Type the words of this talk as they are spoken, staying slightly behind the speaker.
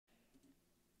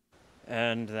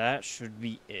And that should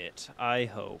be it, I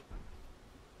hope.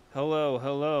 Hello,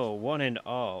 hello, one and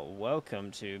all.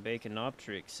 Welcome to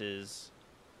Baconoptrix's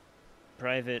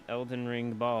private Elden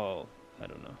Ring ball. I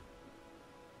don't know.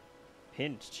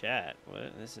 Pinned chat?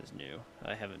 What? This is new.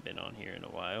 I haven't been on here in a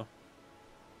while.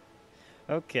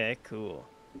 Okay, cool.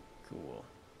 Cool.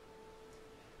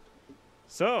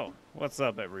 So, what's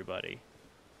up, everybody?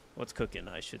 What's cooking,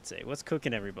 I should say. What's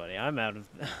cooking, everybody? I'm out of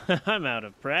I'm out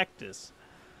of practice.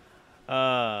 Here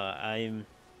I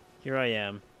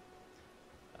am.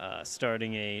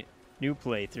 Starting a new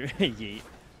playthrough. Yeet.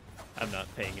 I'm not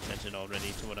paying attention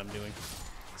already to what I'm doing.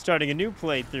 Starting a new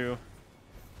playthrough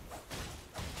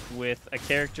with a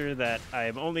character that I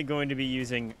am only going to be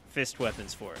using fist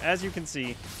weapons for. As you can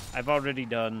see, I've already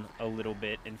done a little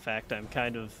bit. In fact, I'm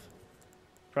kind of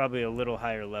probably a little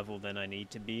higher level than I need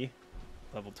to be.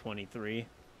 Level 23.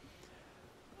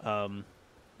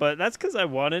 But that's because I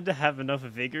wanted to have enough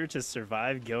vigor to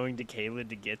survive going to Caelid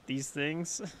to get these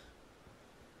things.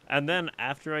 And then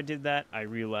after I did that, I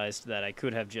realized that I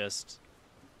could have just...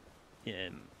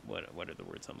 what are the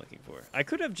words I'm looking for? I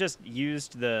could have just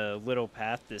used the little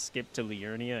path to skip to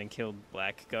Liurnia and killed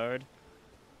Blackguard.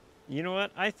 You know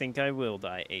what? I think I will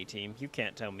die, A-Team. You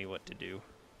can't tell me what to do.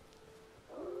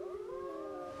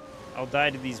 I'll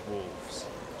die to these wolves.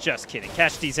 Just kidding.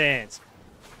 Catch these hands!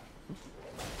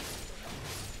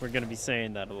 We're gonna be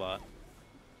saying that a lot.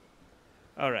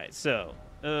 Alright, so,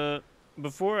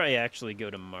 before I actually go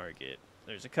to market,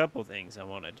 there's a couple things I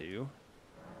want to do.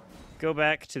 Go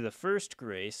back to the first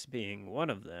grace being one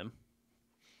of them.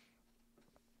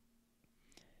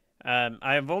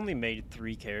 I've only made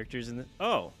 3 characters in the...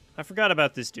 Oh, I forgot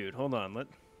about this dude. Hold on,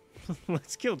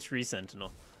 let's kill Tree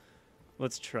Sentinel.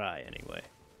 Let's try, anyway.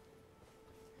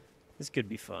 This could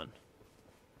be fun.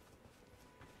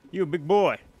 You big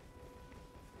boy.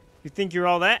 You think you're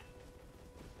all that?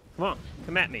 Come on,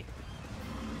 come at me.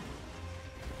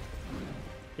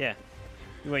 Yeah,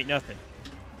 you ain't nothing.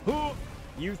 Who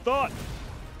you thought?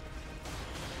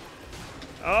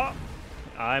 Oh,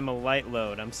 I'm a light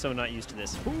load. I'm so not used to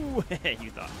this. Who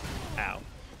you thought? Ow.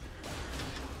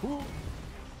 Who?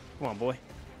 Come on, boy.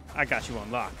 I got you on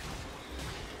lock.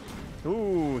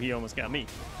 Ooh, he almost got me.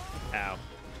 Ow.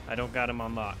 I don't got him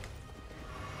on lock.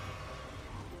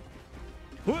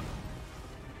 Whoop.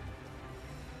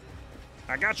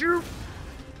 I got you.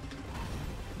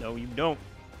 No, you don't.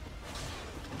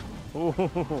 Oh,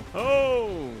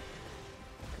 oh.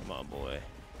 Come on, boy.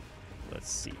 Let's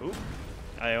see. Ooh.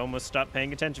 I almost stopped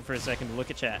paying attention for a second to look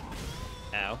at chat.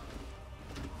 Ow.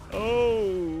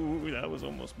 Oh, that was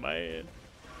almost bad.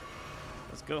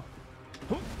 Let's go.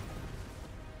 Ooh.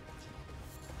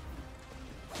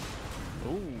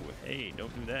 Oh, hey,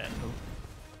 don't do that. Oh.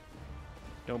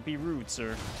 Don't be rude,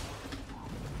 sir.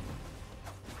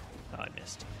 Oh, I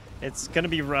missed. It's gonna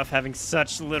be rough having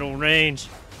such little range.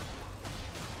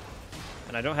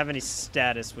 And I don't have any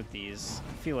status with these.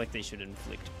 I feel like they should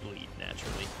inflict bleed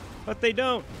naturally. But they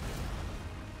don't!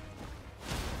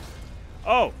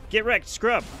 Oh! Get wrecked,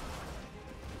 scrub!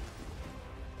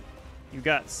 You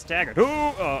got staggered. Ooh!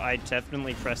 Oh, I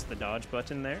definitely pressed the dodge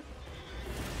button there.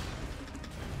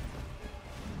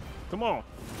 Come on! Ooh.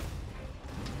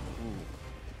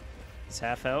 It's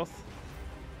half health.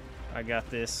 I got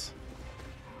this.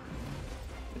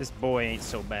 This boy ain't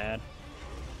so bad.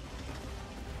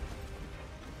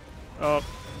 Oh,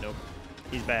 nope.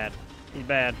 He's bad. He's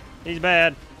bad. He's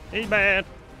bad. He's bad.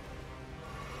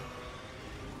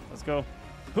 Let's go.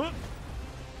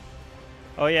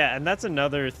 Oh yeah, and that's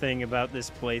another thing about this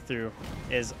playthrough,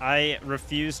 is I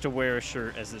refuse to wear a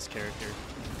shirt as this character.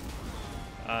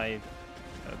 Okay,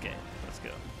 let's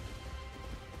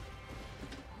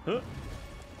go.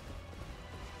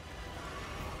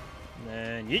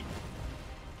 And yeet.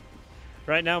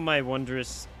 Right now, my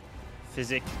wondrous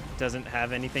physic doesn't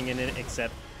have anything in it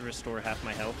except restore half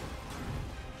my health.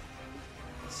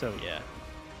 So yeah.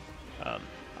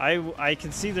 I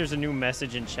can see there's a new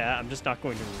message in chat. I'm just not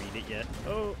going to read it yet.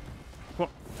 Oh. Come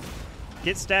on.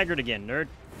 Get staggered again, nerd.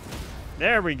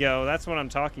 There we go. That's what I'm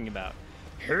talking about.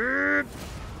 Herb.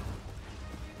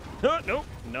 Nope.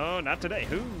 No, not today.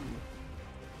 Who?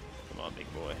 Come on,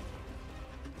 big boy.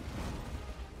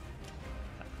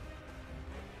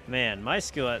 Man, my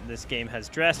skill at this game has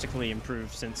drastically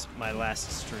improved since my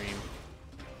last stream.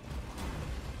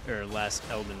 Or last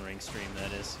Elden Ring stream,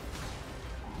 that is.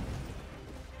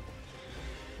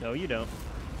 No, you don't.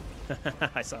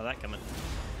 I saw that coming.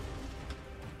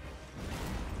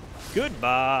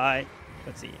 Goodbye!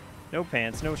 Let's see. No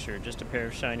pants, no shirt, just a pair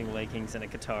of shining leggings and a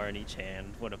guitar in each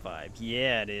hand. What a vibe.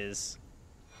 Yeah, it is.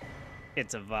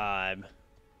 It's a vibe.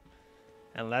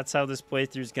 And that's how this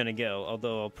playthrough's gonna go,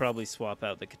 although I'll probably swap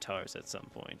out the guitars at some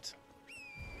point.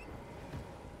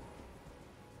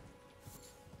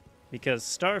 Because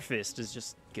Starfist is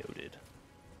just goated.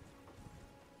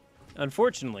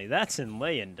 Unfortunately, that's in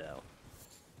Leyendell.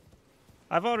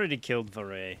 I've already killed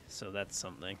Varay, so that's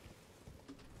something.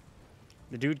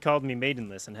 The dude called me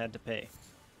maidenless and had to pay.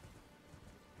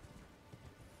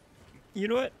 You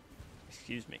know what?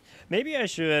 Excuse me. Maybe I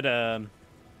should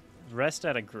rest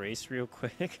out of grace real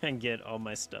quick and get all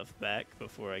my stuff back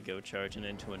before I go charging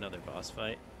into another boss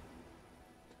fight.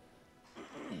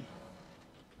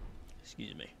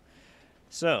 Excuse me.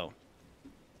 So,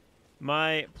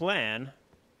 my plan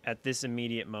at this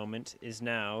immediate moment is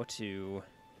now to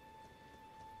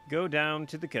go down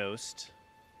to the coast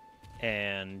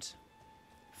and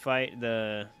fight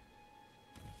the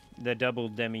double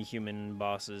demi-human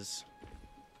bosses.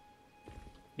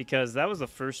 Because that was the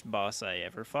first boss I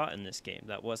ever fought in this game.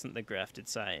 That wasn't the grafted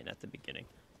Cyan at the beginning.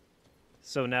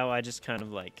 So now I just kind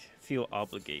of like feel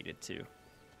obligated to.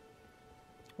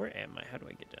 Where am I? How do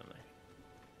I get down there?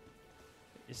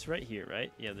 It's right here,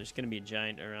 right? Yeah, there's going to be a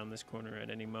giant around this corner at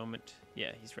any moment.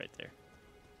 Yeah, he's right there.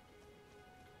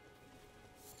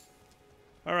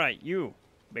 Alright, you,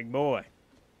 big boy.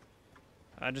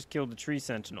 I just killed the tree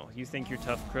sentinel. You think you're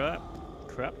tough crap?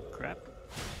 Crap?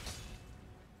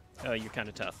 Oh, you're kind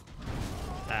of tough.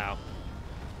 Ow.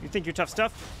 You think you're tough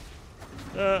stuff?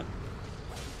 I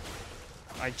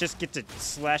just get to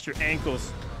slash your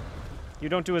ankles. You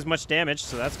don't do as much damage,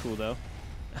 so that's cool, though.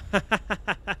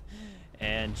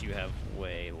 And you have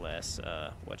way less,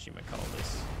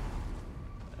 whatchamacallis.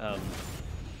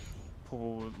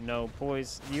 No,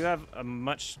 poise. You have a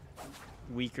much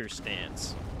weaker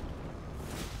stance.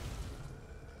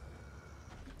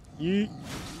 Yeet.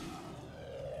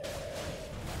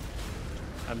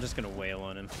 I'm just gonna wail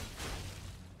on him.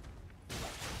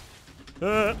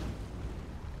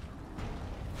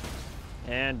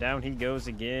 And down he goes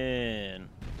again.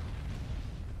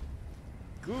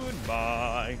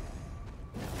 Goodbye.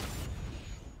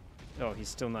 Oh, he's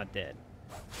still not dead.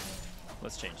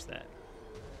 Let's change that.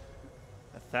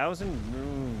 1,000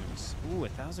 runes. Ooh,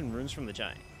 1,000 runes from the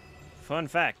giant. Fun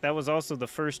fact, that was also the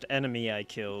first enemy I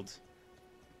killed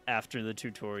after the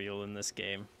tutorial in this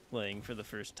game, playing for the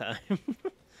first time.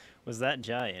 Was that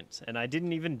giant, and I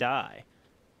didn't even die.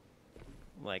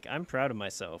 Like, I'm proud of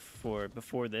myself for,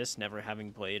 before this, never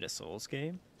having played a Souls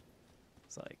game.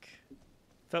 It's like,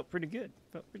 felt pretty good.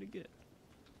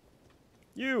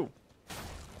 You!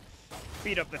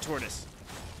 Beat up the tortoise.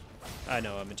 I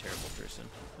know, I'm a terrible person.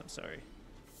 I'm sorry.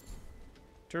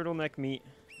 Turtleneck meat.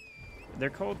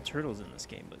 They're called turtles in this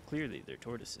game, but clearly they're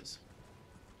tortoises.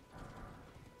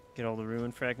 Get all the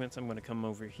ruin fragments. I'm going to come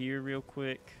over here real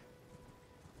quick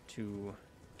to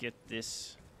get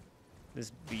this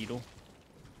beetle.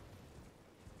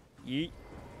 Yeet.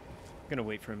 I'm going to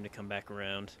wait for him to come back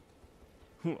around.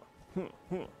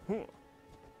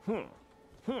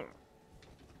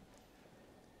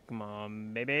 Come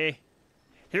on, baby.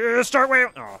 Here, start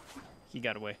wailing. Oh, he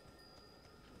got away.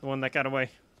 The one that got away.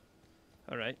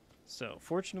 Alright, so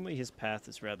fortunately his path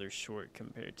is rather short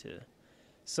compared to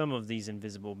some of these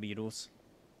invisible beetles.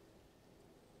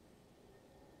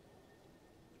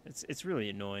 It's really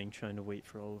annoying trying to wait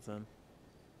for all of them.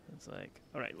 It's like,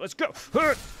 alright, let's go!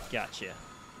 Gotcha.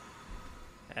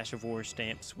 Ash of War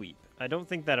stamp sweep. I don't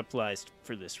think that applies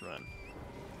for this run.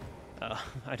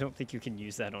 I don't think you can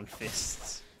use that on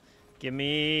fists. Give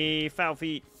me foul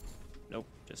feet. Nope,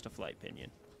 just a flight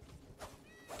pinion.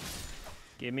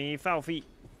 Give me foul feet.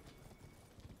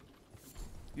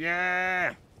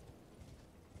 Yeah!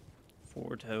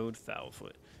 Four-toed foul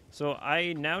foot. So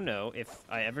I now know if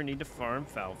I ever need to farm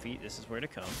foul feet, this is where to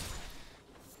come.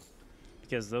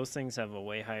 Because those things have a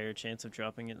way higher chance of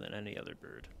dropping it than any other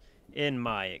bird. In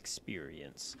my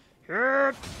experience.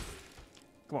 Come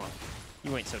on.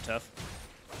 You ain't so tough.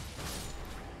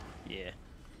 Yeah.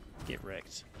 Get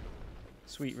wrecked.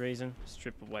 Sweet raisin,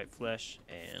 strip of white flesh,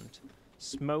 and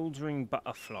smoldering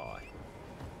butterfly.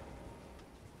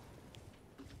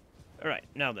 Alright,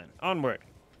 now then, onward.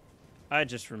 I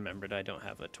just remembered I don't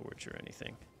have a torch or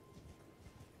anything.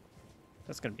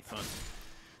 That's gonna be fun.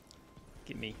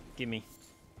 Gimme.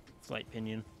 Flight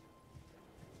pinion.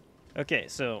 Okay,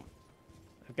 so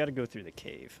I've got to go through the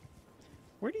cave.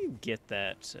 Where do you get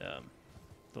that,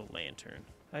 the lantern?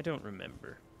 I don't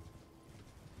remember.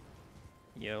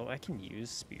 Yo, I can use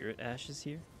spirit ashes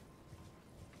here.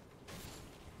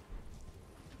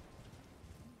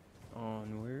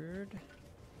 Onward.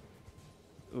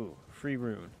 Ooh, free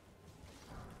rune.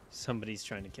 Somebody's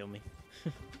trying to kill me.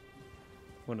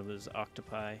 One of those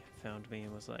octopi found me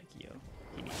and was like, yo,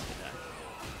 he needs to die.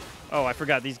 Oh, I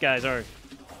forgot. These guys are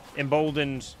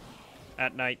emboldened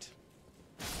at night.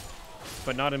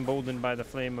 But not emboldened by the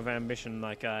flame of ambition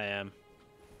like I am.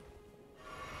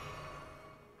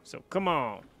 So, come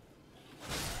on.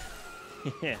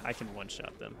 Yeah, I can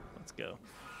one-shot them. Let's go.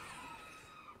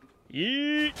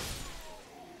 Yeet!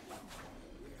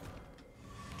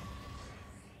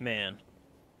 Man.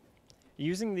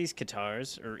 Using these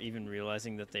guitars, or even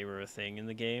realizing that they were a thing in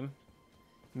the game,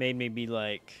 made me be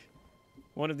like,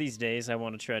 one of these days I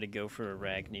want to try to go for a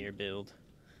Ragnir build.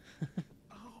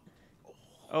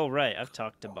 Oh, right, I've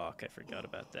talked to Bach. I forgot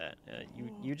about that.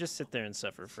 You just sit there and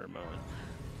suffer for a moment.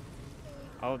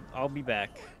 I'll be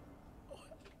back.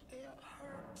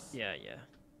 Yeah.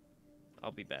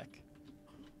 I'll be back.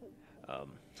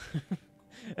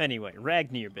 Anyway,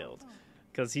 Ragnir build.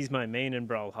 Because he's my main in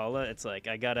Brawlhalla. It's like,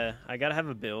 I gotta have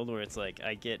a build where it's like,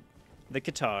 I get the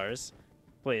guitars,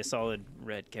 play a solid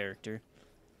red character,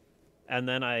 and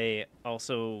then I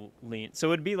also lean...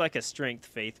 So it'd be like a strength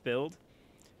faith build.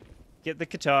 Get the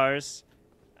guitars,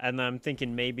 and then I'm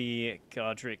thinking maybe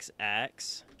Godric's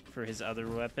axe for his other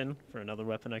weapon, for another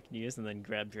weapon I can use, and then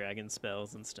grab dragon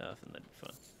spells and stuff, and that'd be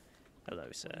fun. Hello,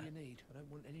 sir. What do you need? I don't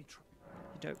want any trouble.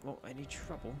 You don't want any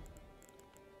trouble?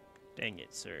 Dang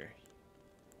it, sir.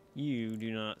 You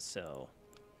do not sell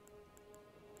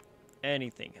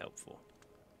anything helpful.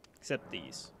 Except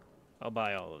these. I'll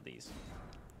buy all of these.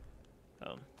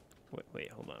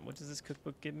 Wait, hold on. What does this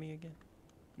cookbook give me again?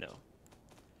 No.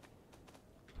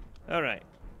 Alright.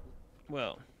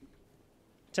 Well.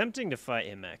 Tempting to fight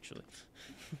him, actually.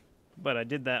 But I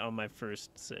did that on my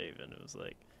first save, and it was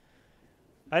like...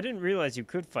 I didn't realize you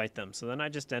could fight them, so then I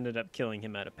just ended up killing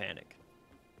him out of panic.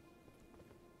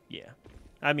 Yeah.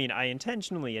 I mean, I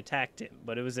intentionally attacked him,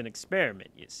 but it was an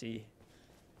experiment, you see.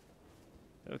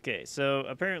 Okay, so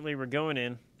apparently we're going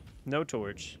in. No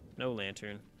torch, no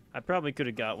lantern. I probably could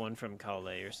have got one from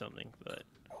Calais or something, but...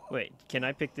 Wait, can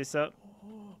I pick this up?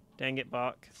 Dang it,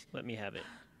 Bach. Let me have it.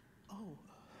 Oh.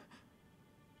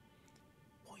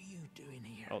 What are you doing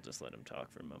here? I'll just let him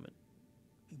talk for a moment.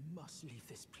 You must leave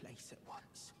this place at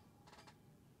once.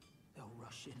 They'll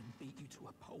rush in and beat you to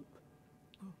a pulp.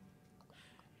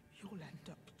 You'll end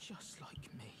up just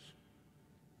like me.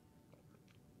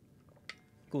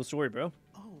 Cool story, bro.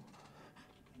 Oh.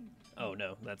 Oh,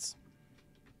 no, that's...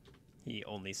 He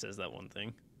only says that one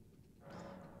thing.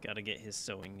 Gotta get his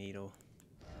sewing needle.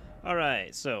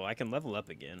 Alright, so I can level up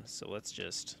again, so let's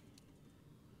just...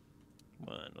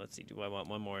 Let's see, do I want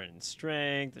one more in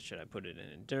strength, or should I put it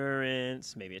in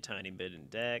endurance, maybe a tiny bit in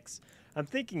dex? I'm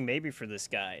thinking maybe for this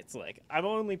guy, it's like, I'm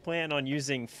only planning on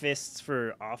using fists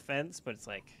for offense, but it's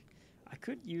like, I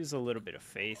could use a little bit of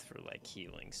faith for like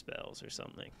healing spells or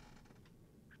something.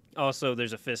 Also,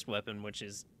 there's a fist weapon, which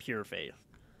is pure faith.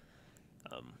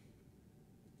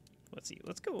 Let's see,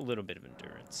 let's go a little bit of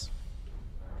endurance.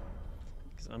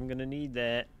 Because I'm gonna need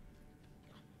that.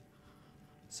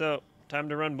 So, time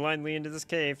to run blindly into this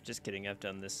cave. Just kidding, I've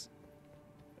done this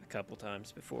a couple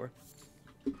times before.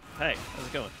 Hey, how's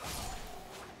it going?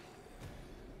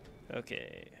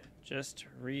 Okay, just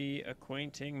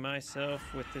reacquainting myself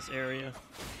with this area.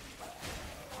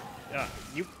 Ah,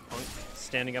 you punk,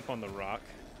 standing up on the rock,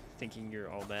 thinking you're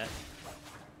all that.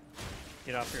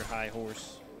 Get off your high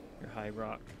horse, your high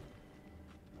rock.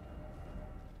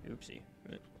 Oopsie.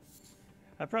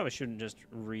 I probably shouldn't just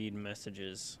read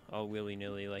messages all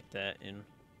willy-nilly like that in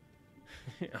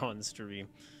on stream.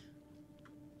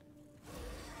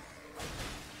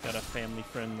 Got a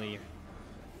family-friendly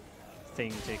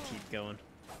thing to keep going.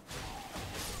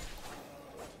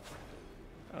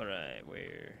 Alright,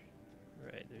 where...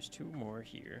 Right, there's two more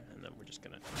here, and then we're just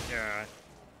gonna...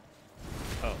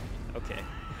 Oh, okay.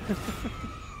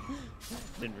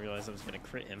 Didn't realize I was gonna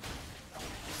crit him.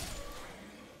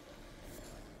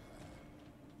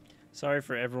 Sorry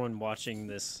for everyone watching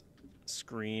this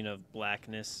screen of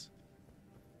blackness.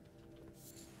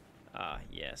 Ah,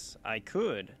 yes. I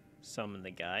could summon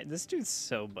the guy. This dude's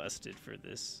so busted for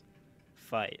this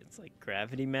fight. It's like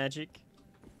gravity magic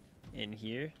in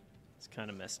here. It's kind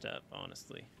of messed up,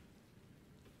 honestly.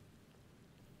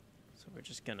 So we're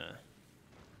just gonna...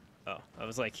 Oh, I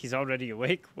was like, he's already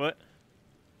awake? What?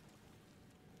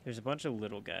 There's a bunch of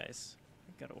little guys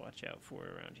I gotta watch out for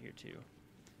around here, too.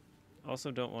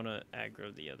 Also don't want to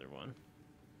aggro the other one.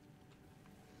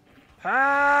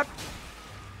 Hop!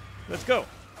 Let's go!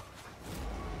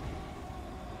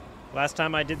 Last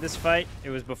time I did this fight,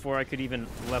 it was before I could even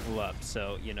level up,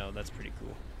 so, you know, that's pretty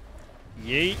cool.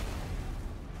 Yeet!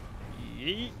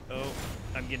 Yeet! Oh,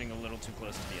 I'm getting a little too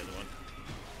close to the other one.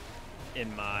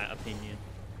 In my opinion.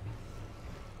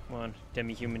 Come on,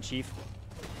 demi-human chief.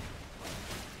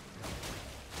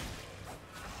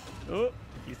 Oh,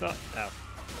 you thought... Ow.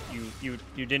 You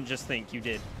didn't just think, you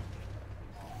did.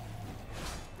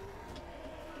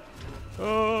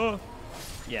 Oh!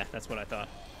 Yeah, that's what I thought.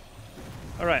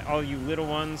 Alright, all you little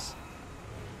ones.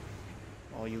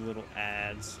 All you little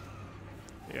ads.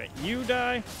 Alright, you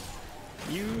die.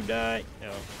 You die.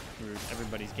 Oh, rude.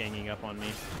 Everybody's ganging up on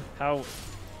me. How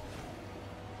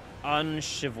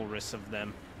unchivalrous of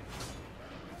them.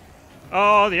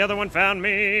 Oh, the other one found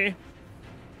me.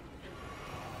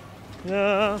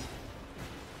 How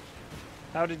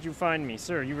did you find me?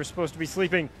 Sir, you were supposed to be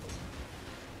sleeping.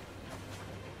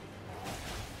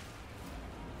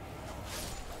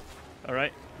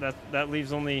 Alright, that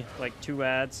leaves only like 2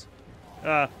 ads.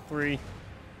 3.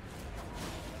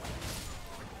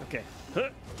 Okay. Huh.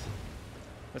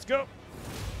 Let's go.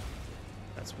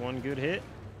 That's 1 good hit.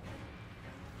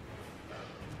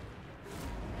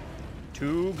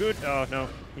 2 good. Oh, no.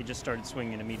 He just started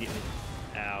swinging immediately.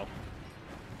 Ow.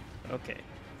 Okay.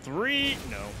 3.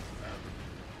 No.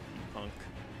 You punk.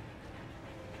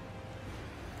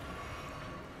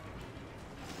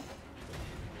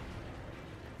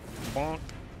 Bonk.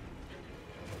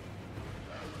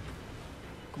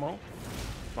 Come on.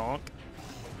 Bonk.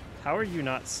 How are you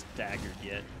not staggered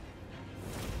yet?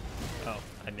 Oh,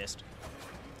 I missed.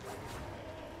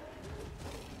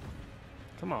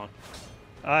 Come on.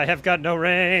 I have got no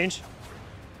range.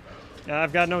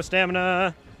 I've got no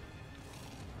stamina.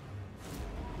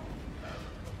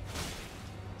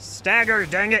 Stagger,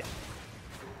 dang it.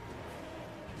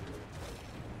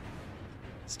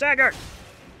 Stagger.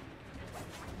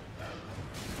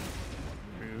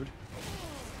 Rude.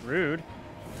 Rude.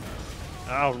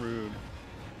 Oh, rude.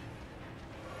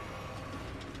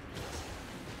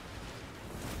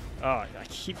 Oh,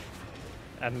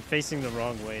 I'm facing the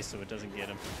wrong way so it doesn't get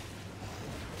him.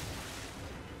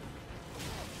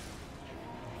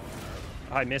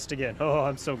 I missed again. Oh,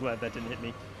 I'm so glad that didn't hit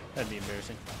me. That'd be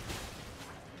embarrassing.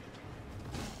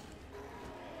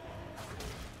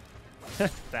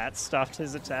 That stopped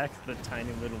his attack, the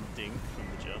tiny little ding from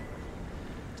the jump.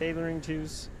 Tailoring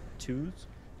tools,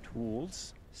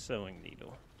 sewing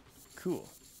needle. Cool.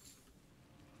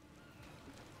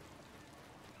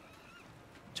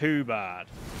 Too bad.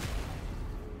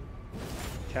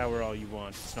 Cower all you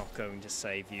want, it's not going to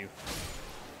save you.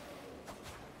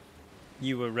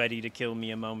 You were ready to kill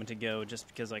me a moment ago just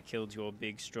because I killed your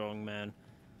big strong man.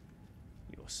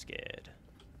 You're scared.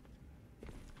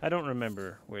 I don't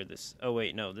remember where this... Oh,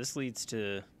 wait, no. This leads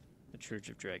to the Church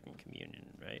of Dragon Communion,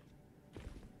 right?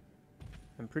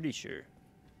 I'm pretty sure.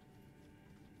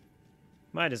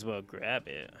 Might as well grab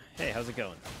it. Hey, how's it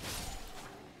going?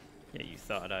 Yeah, you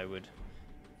thought I would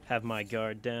have my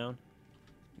guard down?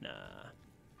 Nah.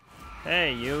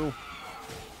 Hey, you.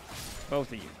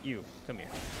 Both of you. You, come here.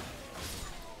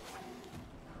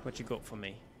 What you got for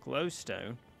me?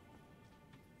 Glowstone?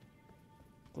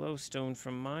 Glowstone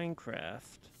from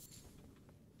Minecraft.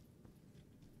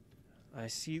 I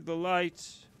see the light.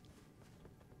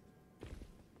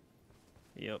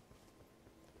 Yep.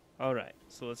 Alright,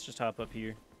 so let's just hop up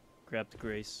here. Grab the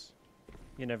grace.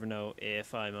 You never know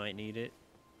if I might need it.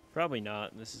 Probably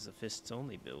not. This is a fists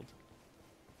only build.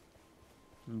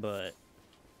 But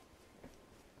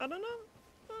I don't know.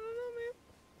 I don't know, man.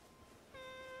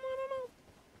 I don't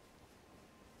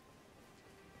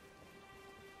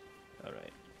know.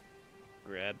 Alright.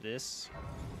 Grab this.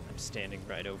 I'm standing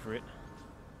right over it.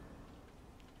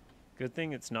 Good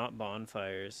thing it's not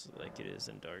bonfires like it is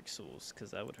in Dark Souls, because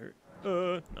that would hurt.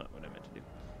 Not what I meant to do.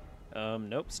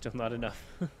 Nope, still not enough.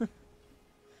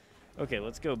 Okay,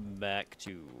 let's go back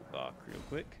to Bach real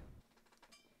quick.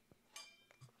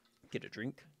 Get a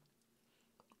drink.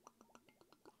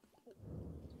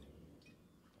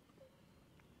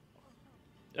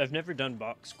 I've never done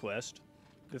Bach's quest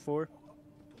before.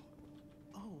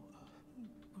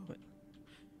 What?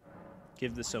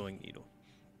 Give the sewing needle.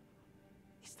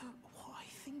 Is that what I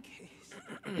think it is?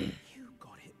 You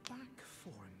got it back for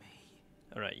me.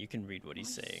 Alright, you can read what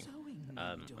he's saying.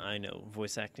 I know,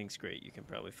 voice acting's great. You can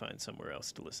probably find somewhere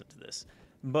else to listen to this.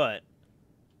 But,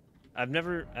 I've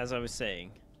never, as I was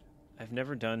saying, I've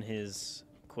never done his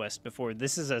quest before.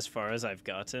 This is as far as I've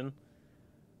gotten.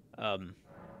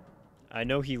 I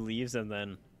know he leaves and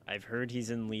then I've heard he's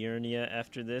in Liurnia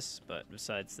after this, but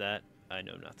besides that, I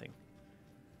know nothing.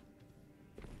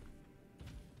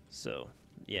 So,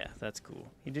 yeah, that's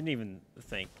cool. He didn't even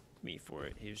thank me for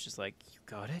it. He was just like, you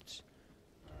got it?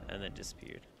 And then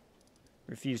disappeared.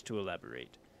 Refused to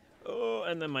elaborate. Oh,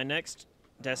 and then my next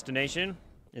destination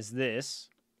is this.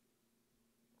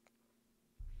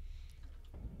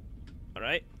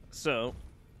 Alright, so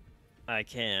I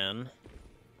can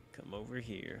come over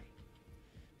here.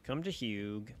 Come to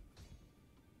Hugh.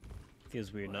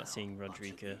 Feels weird not seeing Well, Rodrika much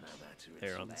of you know there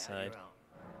better on the to side. your own.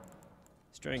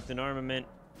 Strength and armament.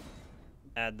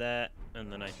 Add that,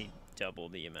 and then I need double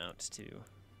the amount to...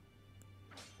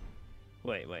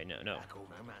 Wait, no. Back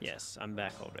over matter. Yes, I'm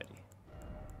back already.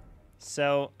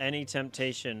 Sell any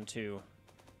temptation to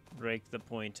break the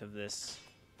point of this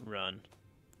run.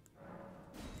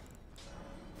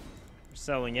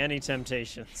 Selling any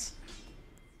temptations.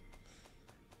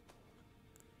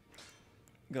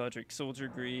 Godric Soldier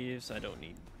Greaves. I don't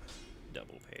need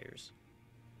double pairs.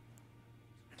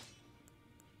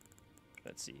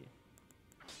 Let's see.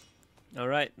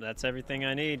 Alright, that's everything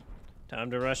I need.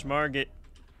 Time to rush Margit.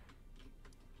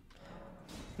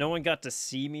 No one got to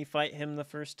see me fight him the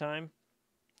first time.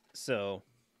 So,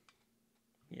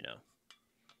 you know.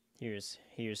 Here's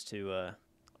to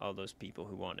all those people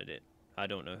who wanted it. I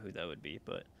don't know who that would be,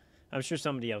 but I'm sure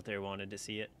somebody out there wanted to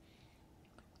see it.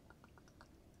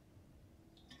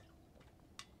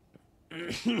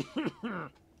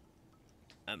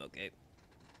 I'm okay.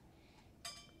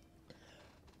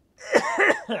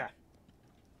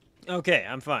 Okay,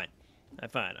 I'm fine. I'm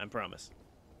fine, I promise.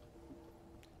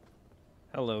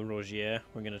 Hello, Rogier.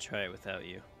 We're gonna try it without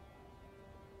you.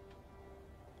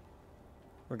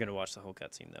 We're gonna watch the whole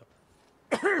cutscene, though.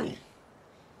 Foul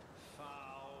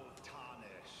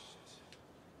tarnished.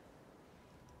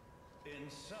 In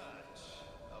search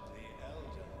of the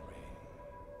Elden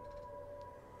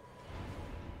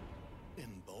Ring.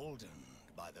 Emboldened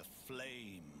by the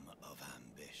flame of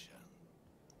ambition.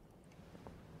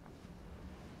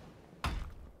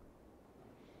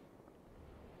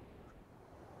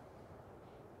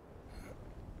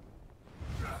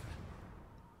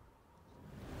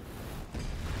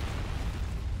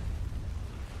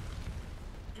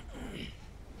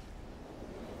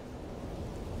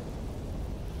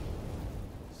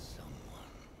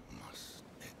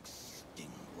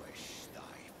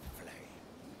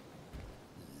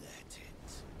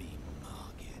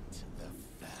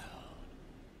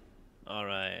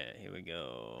 Alright, here we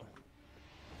go.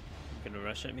 Gonna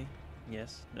rush at me?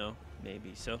 Yes? No?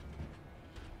 Maybe so.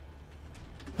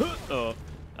 Oh,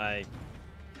 I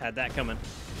had that coming.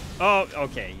 Oh,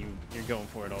 okay, you're going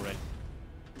for it already.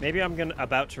 Maybe I'm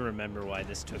about to remember why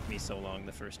this took me so long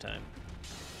the first time.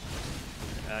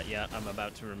 Yeah, I'm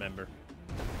about to remember.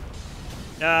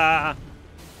 Ah!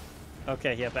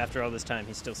 Okay, yep, after all this time,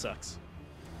 he still sucks.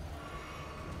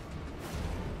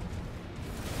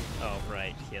 Oh,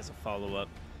 right, he has a follow-up.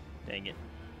 Dang it.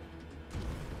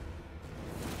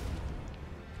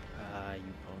 Ah, you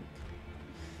punk.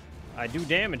 I do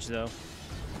damage, though.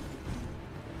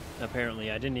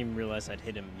 Apparently, I didn't even realize I'd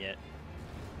hit him yet.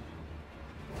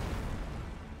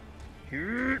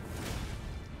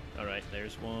 Alright,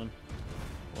 there's one.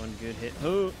 One good hit.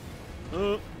 Oh!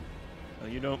 Oh! Oh,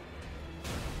 you don't.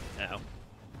 Ow.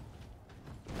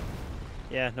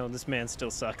 Yeah, no, this man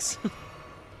still sucks.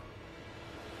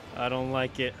 I don't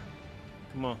like it.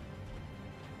 Come on.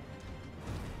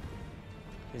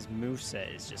 His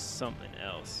moveset is just something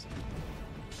else.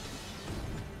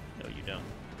 No, you don't.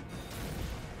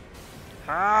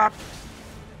 Hop!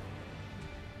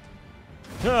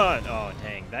 God! Oh,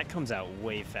 dang. That comes out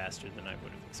way faster than I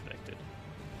would have expected.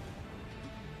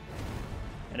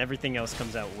 And everything else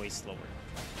comes out way slower.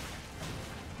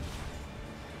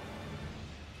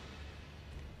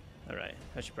 Alright,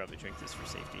 I should probably drink this for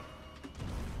safety.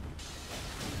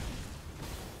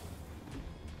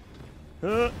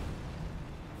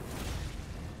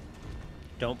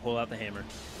 Don't pull out the hammer.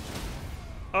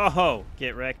 Oh,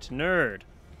 get wrecked, nerd.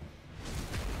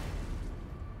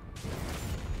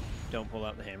 Don't pull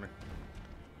out the hammer.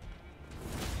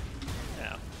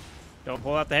 Ow. Don't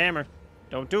pull out the hammer.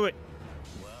 Don't do it.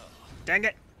 Well, Dang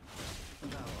it.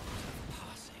 thou art of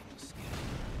passing skill.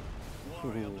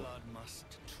 Warrior Ooh. blood must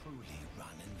truly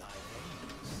run in thy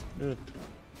veins.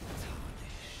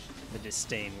 Tarnished. The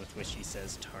disdain with which he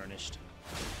says tarnished.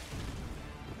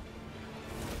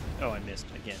 Oh, I missed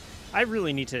again. I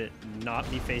really need to not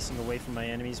be facing away from my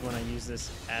enemies when I use this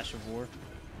Ash of War.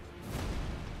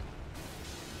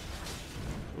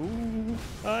 Ooh,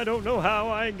 I don't know how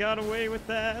I got away with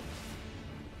that.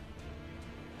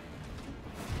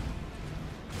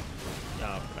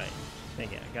 Oh, right.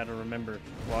 Dang it, I gotta remember,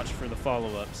 watch for the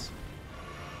follow-ups.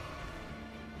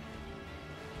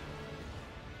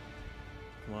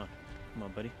 Come on. Come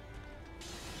on, buddy.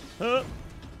 Huh.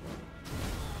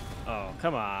 Oh,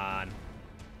 come on.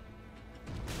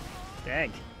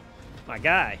 Dang. My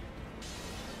guy.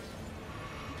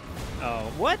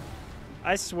 Oh, what?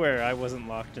 I swear I wasn't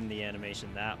locked in the animation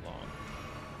that long.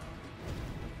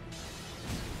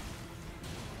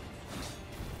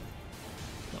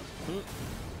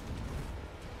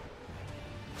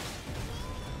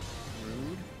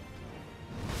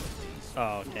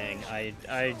 Oh, dang.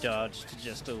 I dodged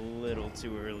just a little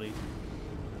too early.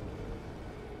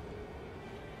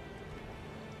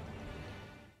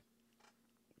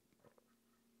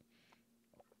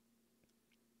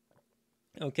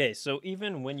 Okay, so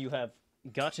even when you have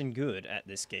gotten good at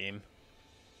this game,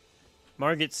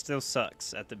 Margit still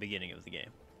sucks at the beginning of the game.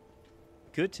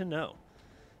 Good to know.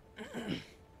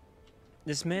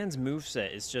 This man's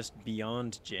moveset is just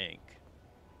beyond jank.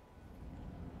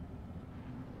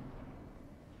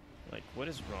 Like, what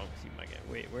is wrong with you, my guy?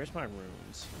 Wait, where's my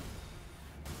runes?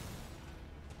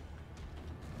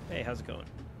 Hey, how's it going?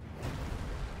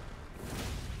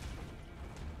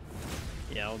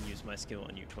 Yeah, I'll use my skill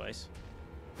on you twice.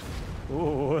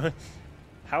 Ooh.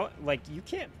 How, like, you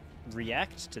can't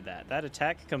react to that. That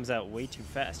attack comes out way too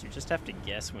fast. You just have to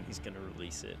guess when he's gonna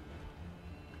release it.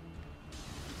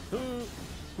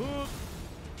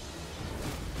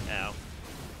 Ow.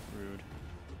 Rude.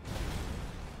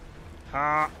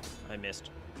 Ha! I missed.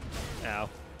 Ow.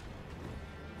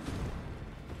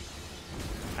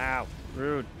 Ow.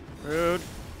 Rude. Rude.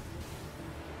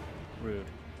 Rude.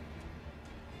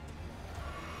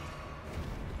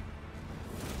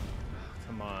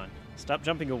 Come on. Stop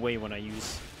jumping away when I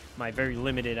use my very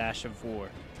limited Ash of War.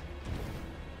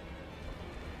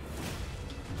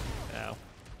 Ow.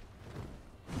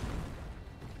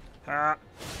 Ha!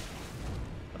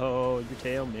 Oh, your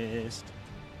tail missed.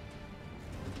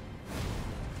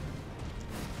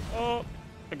 Oh,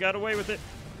 I got away with it.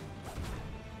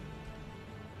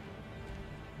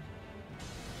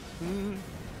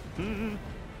 Come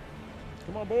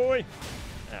on, boy.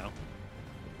 Ow.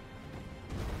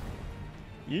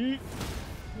 Yeet.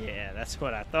 Yeah, that's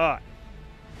what I thought.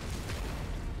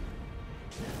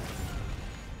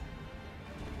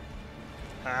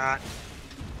 Ah.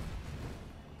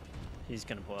 He's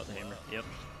gonna pull out the hammer. Yep.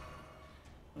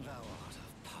 Thou art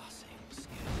of passing skill.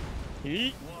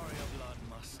 Yeet. Warrior blood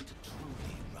must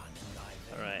truly run in thy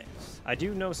veins. Alright. I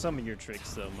do know some of your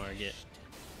tricks, though, Margit.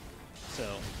 So,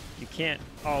 you can't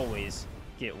always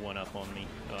get one up on me.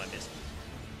 Oh, I missed.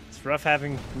 It's rough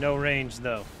having no range,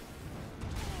 though.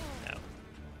 Ow.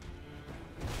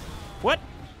 What?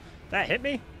 That hit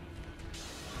me?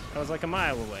 I was like a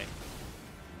mile away.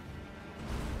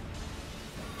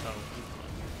 Oh,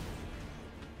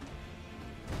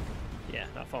 yeah,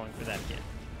 not falling for that again.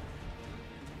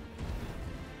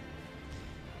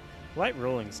 Light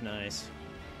rolling's nice.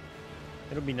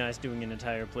 It'll be nice doing an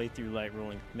entire playthrough light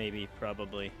rolling. Maybe,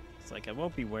 probably. It's like I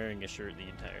won't be wearing a shirt the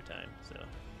entire time, so,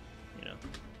 you know.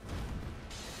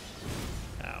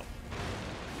 Ow.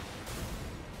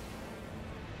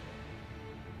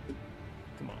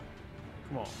 Come on.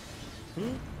 Come on.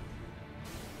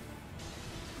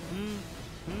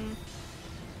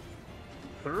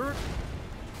 Hurt.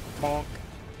 Bonk.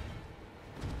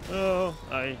 Oh,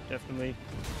 I definitely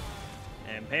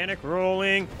am panic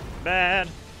rolling. Bad.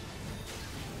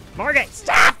 Margit,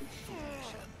 stop!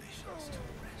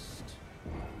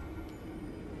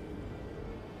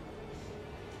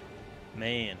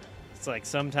 Man, it's like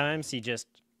sometimes he just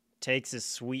takes his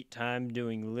sweet time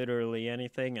doing literally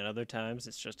anything, and other times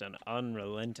it's just an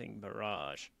unrelenting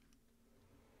barrage.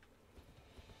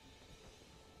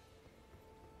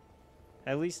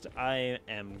 At least I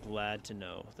am glad to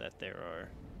know that there are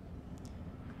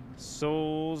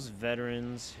Souls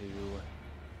veterans who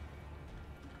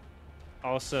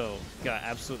also got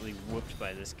absolutely whooped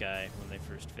by this guy when they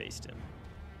first faced him.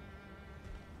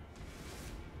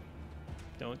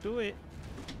 Don't do it.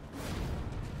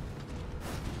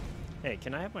 Hey,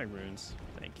 can I have my runes?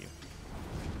 Thank you.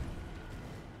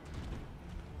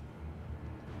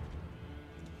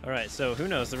 Alright, so who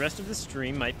knows? The rest of the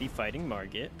stream might be fighting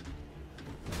Margit.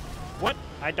 What?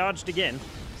 I dodged again.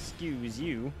 Excuse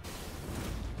you.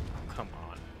 Oh, come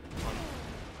on.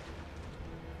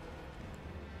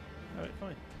 Alright,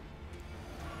 fine.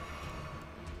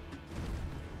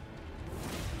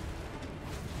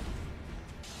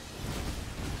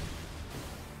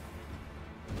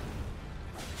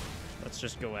 Let's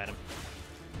just go at him.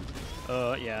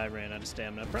 Yeah, I ran out of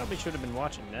stamina. Probably should have been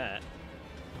watching that.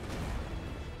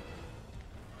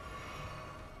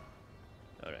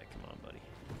 Alright, come on, buddy.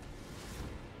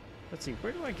 Let's see,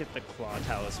 where do I get the Claw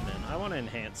Talisman? I want to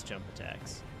enhance jump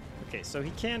attacks. Okay, so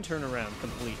he can turn around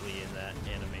completely in that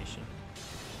animation.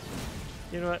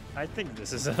 You know what? I think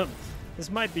this is a... This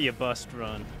might be a bust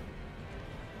run.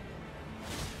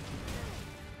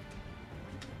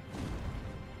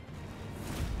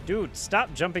 Dude,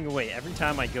 stop jumping away every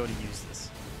time I go to use this.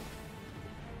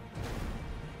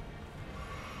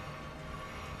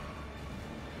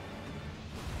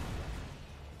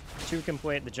 Two can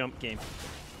play at the jump game.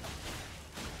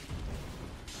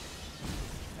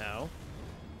 Ow.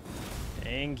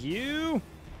 Thank you.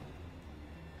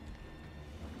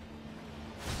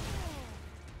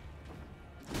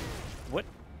 What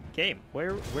game?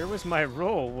 Where was my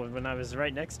roll when I was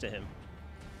right next to him?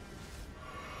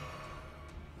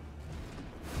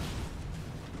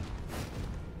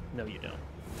 No, you don't.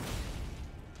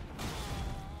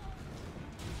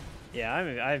 Yeah,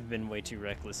 I've been way too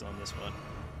reckless on this one.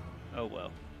 Oh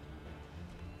well.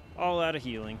 All out of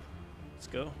healing. Let's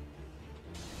go.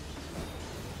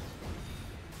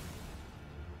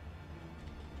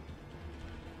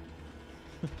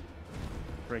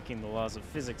 Breaking the laws of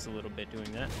physics a little bit doing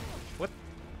that. What?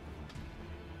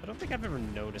 I don't think I've ever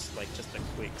noticed, like, just a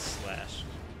quick slash.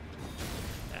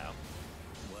 Ow.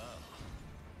 Well,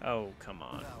 Oh, come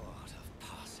on. thou art of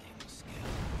passing skill.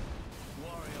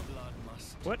 Warrior blood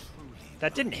must What? truly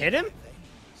That didn't run hit him? in thy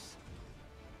veins.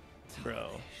 Bro.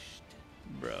 Tarnished.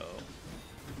 Bro.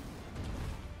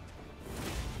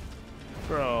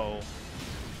 Bro.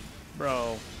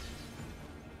 Bro.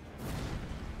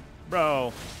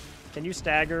 Bro. Can you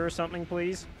stagger or something,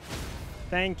 please?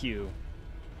 Thank you.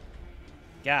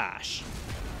 Gosh.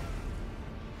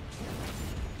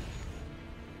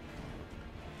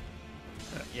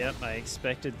 Yep, I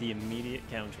expected the immediate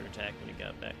counterattack when he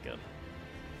got back up.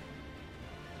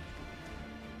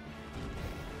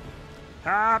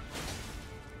 Hop!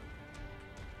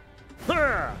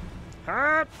 Hurrah!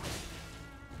 Hop!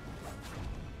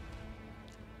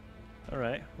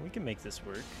 Alright, we can make this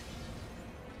work.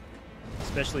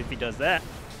 Especially if he does that.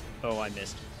 Oh, I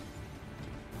missed.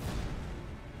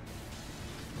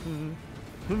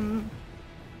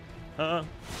 Uh-oh,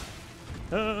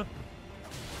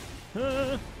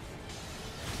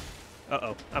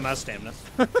 I'm out of stamina.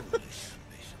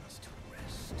 Missions to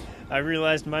rest. I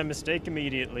realized my mistake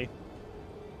immediately.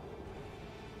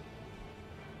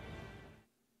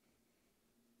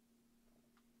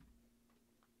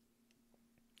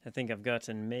 I think I've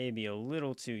gotten maybe a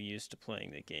little too used to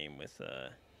playing the game with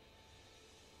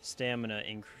stamina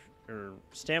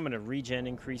regen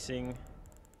increasing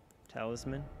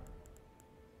talisman.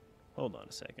 Hold on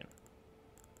a second.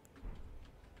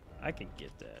 I can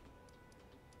get that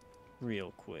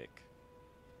real quick.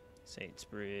 Saints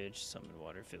Bridge, Summon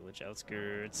Water Village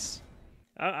outskirts.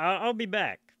 I'll be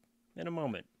back in a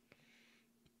moment.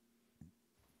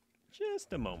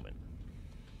 Just a moment.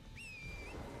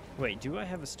 Wait, do I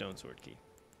have a stone sword key?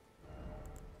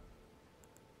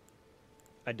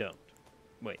 I don't.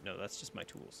 Wait, no, that's just my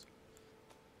tools.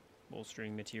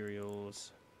 Bolstering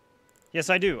materials. Yes,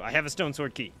 I do. I have a stone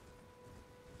sword key.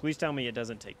 Please tell me it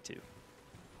doesn't take two.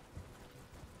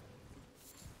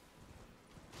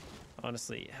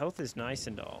 Honestly, health is nice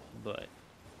and all, but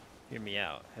hear me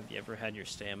out. Have you ever had your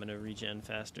stamina regen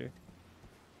faster?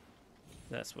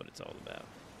 That's what it's all about.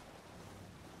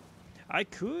 I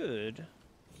could...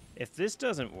 If this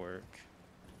doesn't work...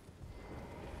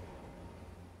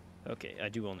 Okay, I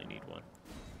do only need one.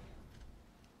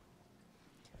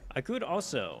 I could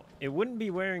also... It wouldn't be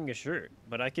wearing a shirt,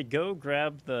 but I could go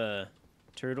grab the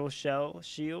turtle shell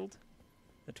shield.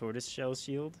 The tortoise shell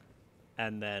shield.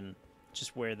 And then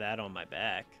just wear that on my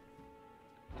back.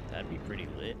 That'd be pretty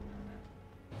lit.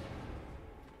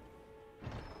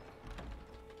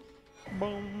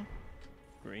 Boom.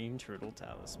 Green turtle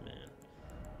talisman.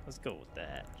 Let's go with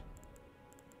that.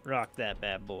 Rock that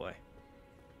bad boy.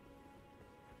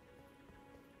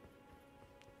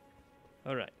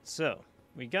 Alright, so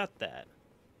we got that.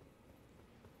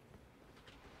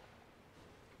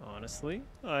 Honestly,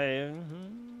 I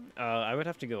would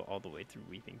have to go all the way through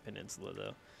Weeping Peninsula,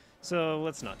 though. So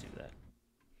let's not do that.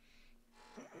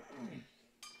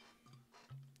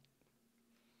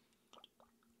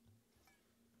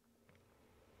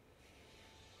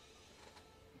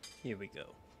 Here we go.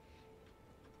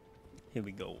 Here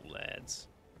we go, lads.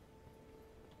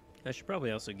 I should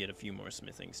probably also get a few more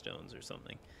smithing stones or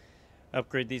something.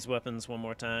 Upgrade these weapons one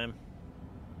more time.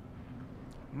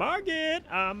 Margit,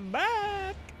 I'm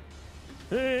back!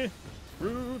 Hey,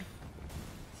 rude.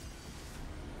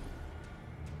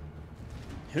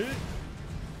 You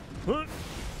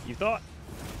thought...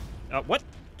 what?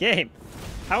 Game!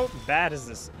 How bad is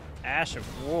this Ash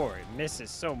of War? It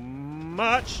misses so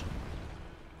much!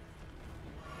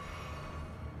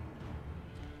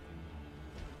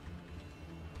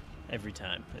 Every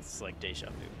time. It's like deja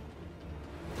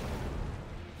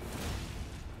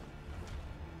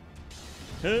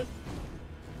vu.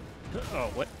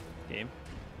 Oh, what? Game.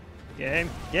 Game.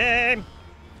 Game!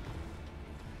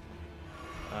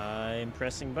 I'm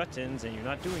pressing buttons and you're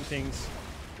not doing things.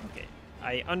 Okay.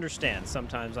 I understand.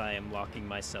 Sometimes I am locking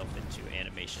myself into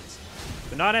animations.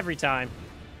 But not every time.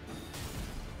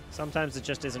 Sometimes it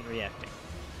just isn't reacting.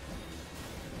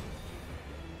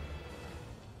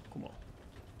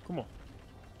 Come on.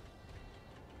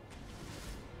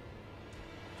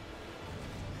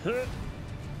 Huh.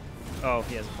 Oh,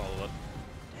 he has a follow-up.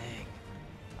 Dang.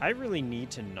 I really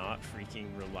need to not freaking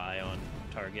rely on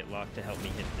target lock to help me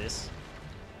hit this.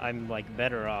 I'm, like,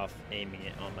 better off aiming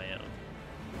it on my own.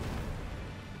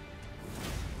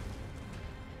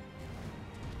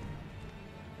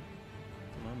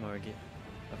 Come on, Margit.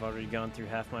 I've already gone through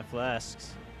half my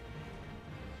flasks.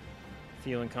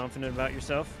 Feeling confident about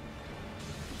yourself?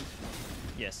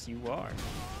 Yes, you are.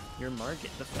 You're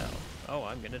Margit the Fell. Oh,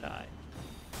 I'm gonna die.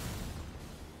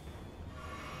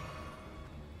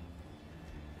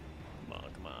 Come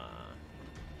on, come on.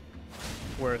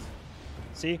 Worth.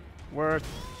 See? Worth.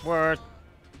 Okay,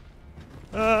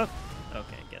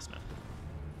 guess not.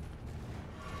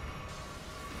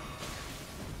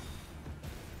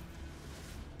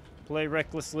 Play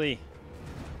recklessly.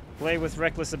 Play with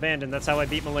reckless abandon. That's how I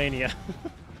beat Melania.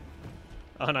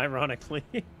 Unironically.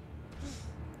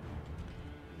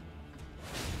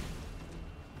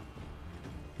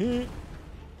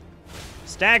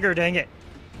 Stagger, dang it.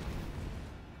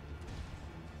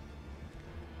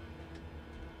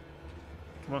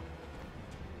 Come on.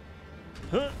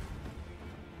 Huh.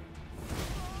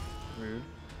 Rude.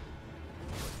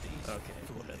 Okay,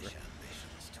 whatever.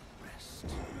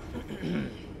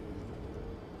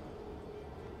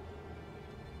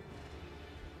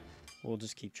 We'll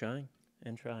just keep trying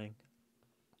and trying.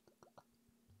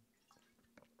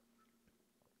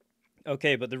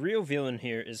 Okay, but the real villain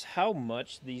here is how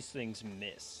much these things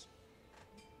miss.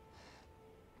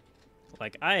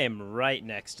 Like, I am right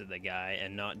next to the guy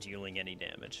and not dealing any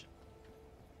damage.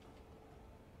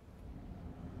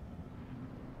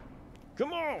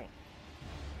 Come on!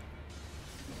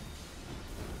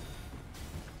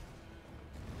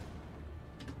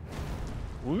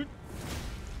 Woot.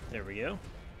 There we go.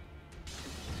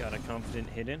 Got a confident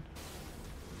hit in.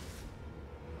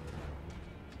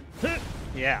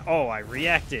 Yeah, oh, I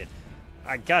reacted.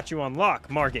 I got you on lock,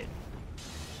 Margit.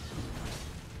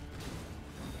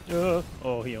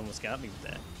 Oh, he almost got me with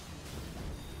that.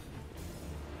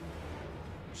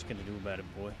 What you gonna do about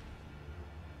it, boy?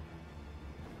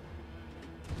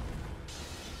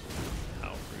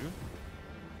 How rude.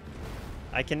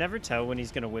 I can never tell when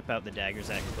he's gonna whip out the daggers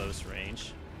at close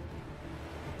range.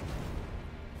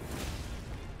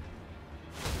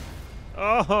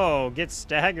 Oh, get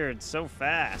staggered so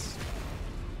fast.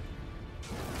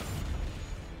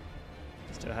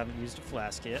 Still haven't used a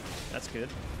flask yet. That's good.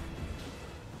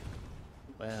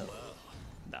 Well,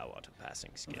 thou art a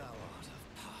passing skill.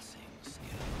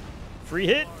 Free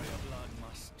hit?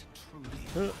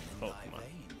 Oh, come on.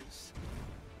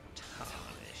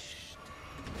 Tarnished.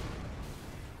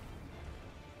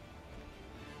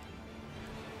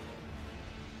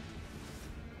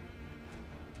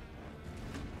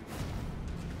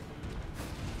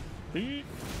 There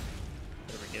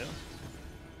we go.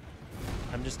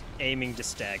 I'm just aiming to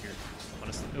stagger,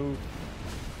 honestly. Ooh.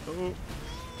 Oh.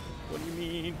 What do you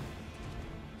mean?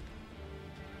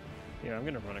 Here, I'm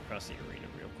gonna run across the arena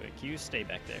real quick. You stay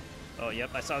back there. Oh, yep,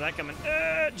 I saw that coming.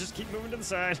 Just keep moving to the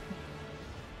side.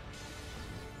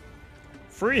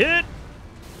 Free hit!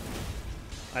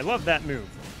 I love that move.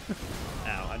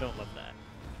 Ow, I don't love that.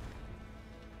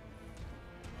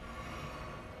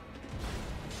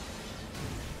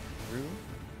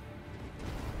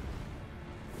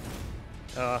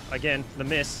 Again, the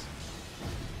miss.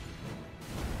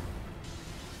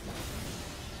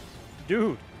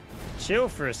 Dude, chill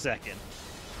for a second.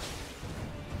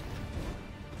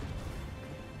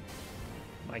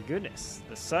 My goodness,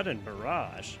 the sudden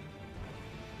barrage.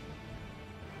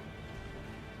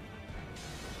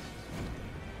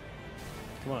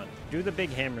 Come on, do the big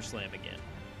hammer slam again.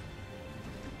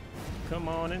 Come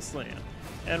on and slam.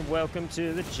 And welcome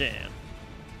to the jam.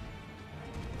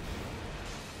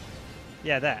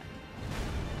 Yeah, that.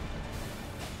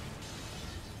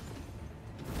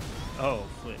 Oh,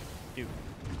 flip. Dude.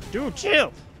 Dude,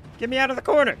 chill! Get me out of the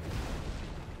corner!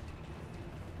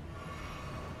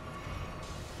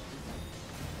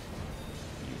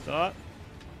 You thought?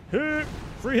 Hit!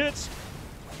 Free hits!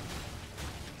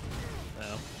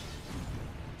 No.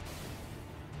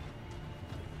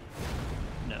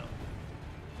 No.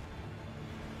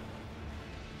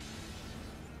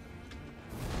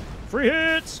 Free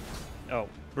hits! Oh,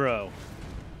 bro.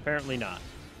 Apparently not.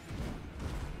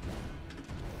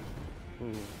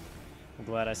 Ooh. I'm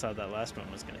glad I saw that last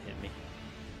one was gonna hit me.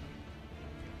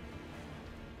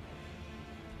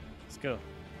 Let's go.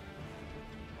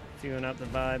 Feeling out the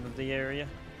vibe of the area.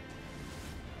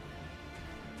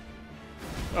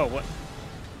 Oh, what?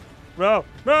 Bro!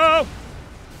 Bro!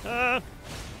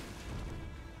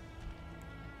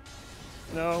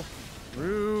 No.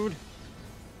 Rude.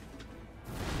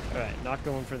 Alright, not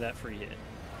going for that free hit.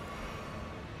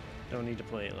 Don't need to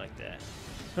play it like that.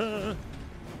 Dang,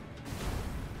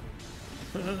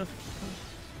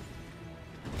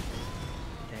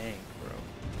 bro.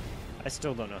 I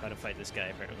still don't know how to fight this guy,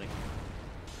 apparently.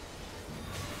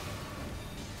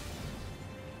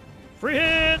 Free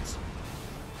hits!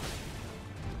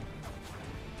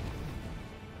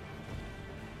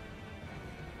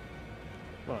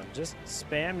 Come on, just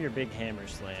spam your big hammer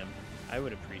slam. I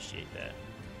would appreciate that.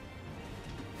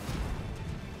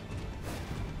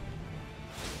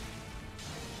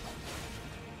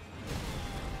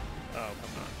 Oh,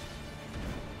 come on.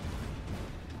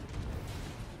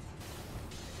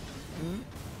 Hmm?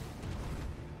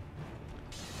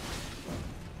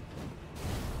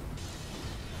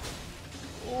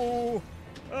 Oh!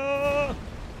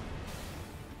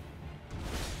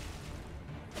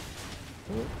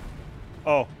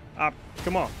 Oh,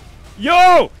 come on.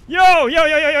 Yo! Yo! Yo,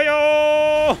 yo, yo, yo,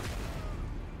 yo!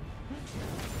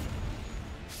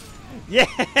 Yeah!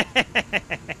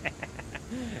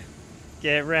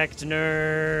 Get wrecked,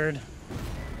 nerd.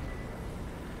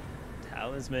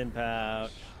 Talisman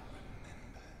pouch.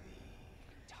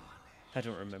 I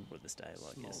don't remember what this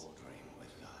dialogue is.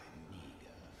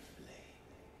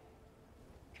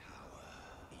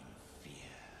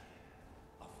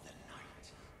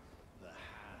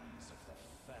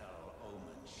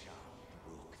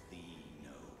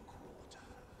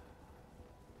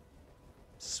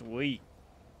 Sweet.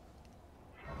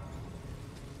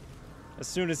 As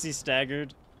soon as he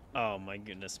staggered, oh my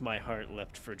goodness, my heart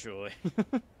leapt for joy.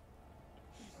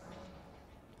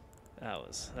 That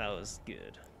was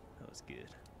good. That was good.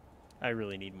 I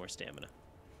really need more stamina.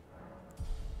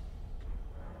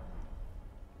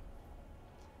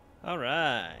 All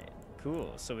right,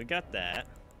 cool. So we got that.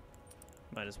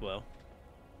 Might as well.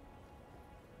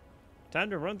 Time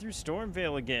to run through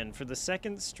Stormvale again for the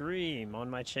second stream on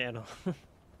my channel.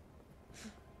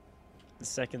 The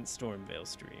second Stormvale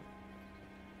stream.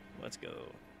 Let's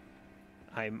go.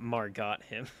 I Margot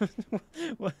him.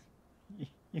 What?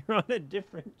 You're on a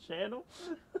different channel?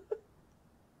 I'm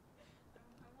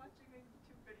watching a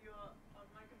YouTube video on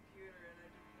my computer and I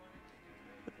just wanted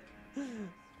to do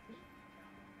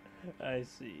it. I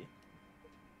see.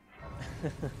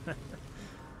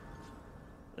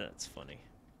 That's funny.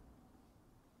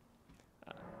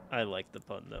 I like the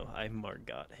pun though. I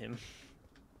Margot him.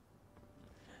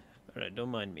 Alright, don't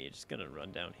mind me. Just gonna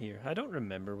run down here. I don't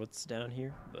remember what's down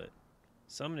here, but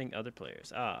summoning other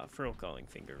players. Ah, Furl Calling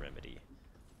Finger Remedy.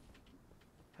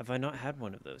 Have I not had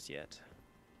one of those yet?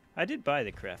 I did buy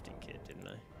the crafting kit, didn't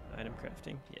I? Item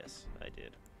crafting? Yes, I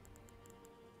did.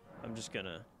 I'm just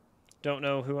gonna... Don't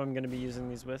know who I'm gonna be using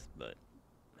these with, but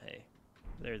hey,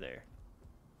 they're there.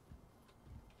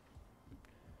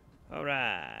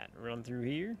 Alright, run through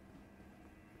here.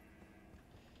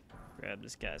 Grab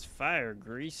this guy's fire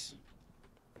grease.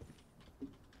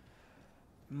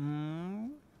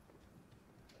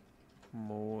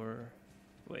 More.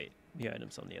 Wait, the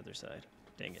item's on the other side.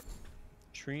 Dang it.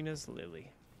 Trina's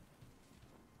Lily.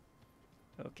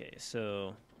 Okay,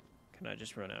 so can I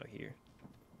just run out here?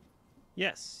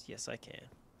 Yes, yes I can.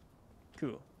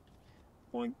 Cool.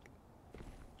 Boink.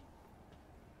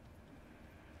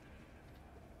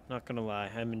 Not gonna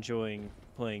lie, I'm enjoying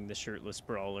playing the shirtless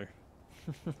brawler.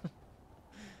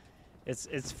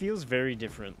 It feels very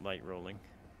different light rolling,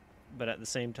 but at the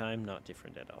same time not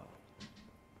different at all.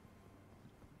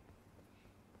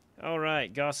 All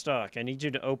right, Gostock, I need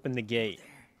you to open the gate.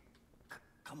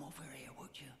 Come over here, would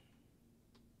you?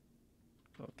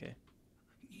 Okay.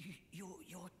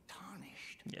 You're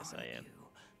tarnished. Yes, I am. You?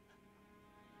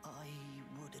 I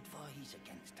would advise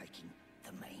against taking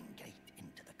the main gate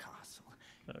into the castle.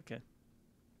 Okay.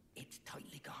 It's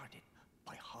tightly guarded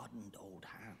by hardened old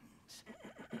hands.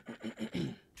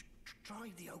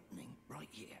 Try the opening right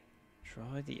here.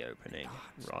 Try the opening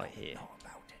right here. Know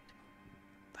about it.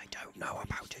 They don't know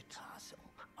about it. Castle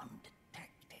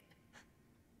undetected.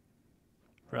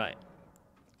 Right.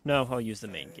 No, I'll use the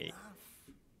main gate. Enough.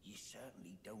 You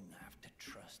certainly don't have to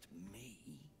trust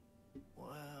me.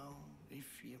 Well,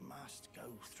 if you must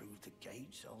go through the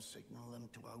gates, I'll signal them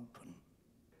to open.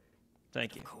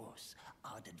 Thank you. Of course,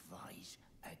 I'd advise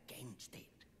against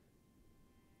it.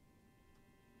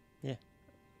 Yeah.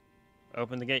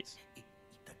 Open the gates.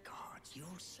 The guards,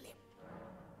 you'll slip.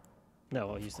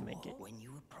 No, I'll use the main gate. When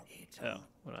you approach it. Oh,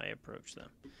 when I approach them.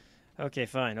 Okay,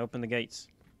 fine. Open the gates.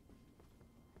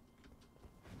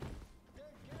 The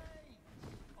gates!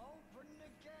 Open the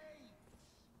gates!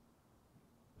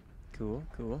 Cool,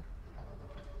 cool.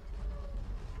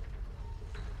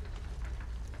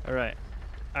 Alright.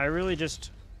 I really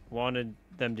just wanted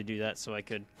them to do that so I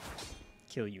could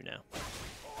kill you now.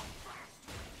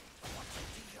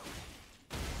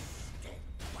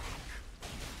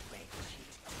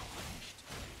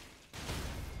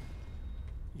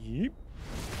 Yep.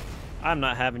 I'm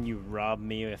not having you rob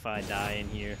me if I die in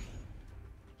here.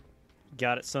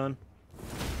 Got it, son?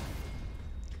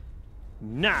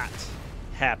 Not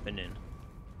happening.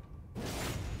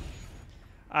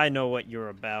 I know what you're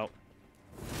about.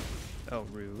 Oh,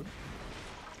 rude.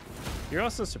 You're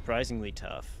also surprisingly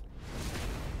tough.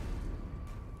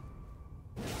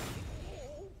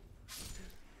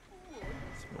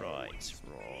 Right.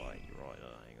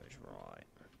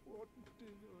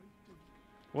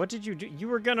 What did you do? You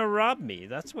were gonna rob me.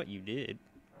 That's what you did.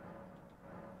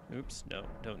 Oops, no,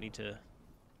 don't need to...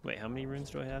 Wait, how many runes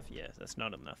do I have? Yeah, that's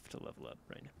not enough to level up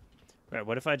right now. Alright,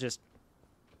 what if I just...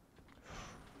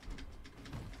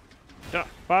 Ah,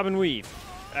 bob and weave.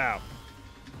 Ow.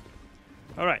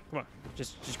 Alright, come on.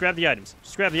 Just grab the items.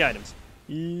 Just grab the items.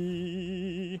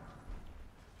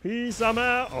 Peace, I'm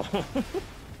out. Oh.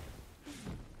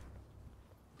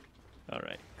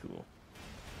 Alright, cool.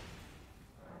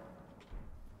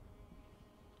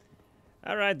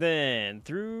 Alright then,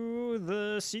 through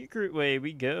the secret way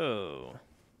we go.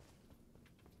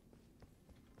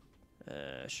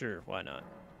 Sure, why not?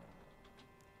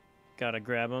 Gotta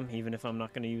grab them, even if I'm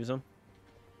not gonna use them.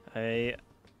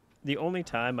 The only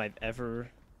time I've ever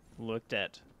looked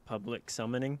at public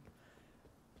summoning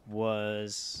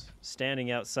was standing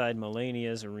outside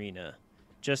Melania's arena,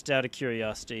 just out of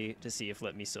curiosity to see if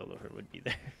Let Me Solo Her would be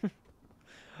there.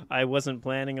 I wasn't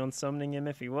planning on summoning him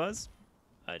if he was.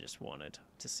 I just wanted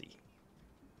to see.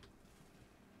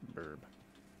 Burb.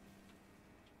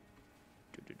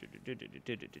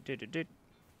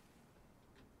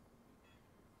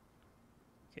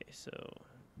 Okay, so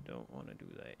don't want to do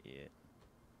that yet.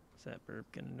 Is that burb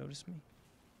gonna notice me?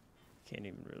 Can't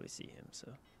even really see him, so.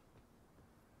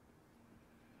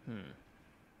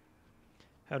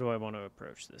 How do I want to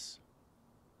approach this?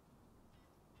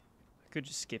 I could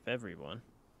just skip everyone.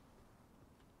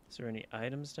 Is there any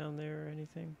items down there or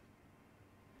anything?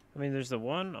 I mean, there's the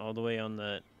one all the way on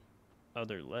that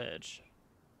other ledge,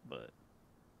 but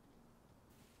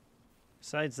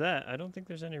besides that, I don't think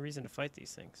there's any reason to fight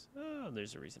these things. Oh,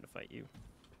 there's a reason to fight you.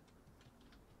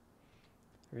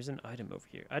 There's an item over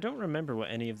here. I don't remember what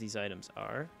any of these items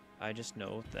are. I just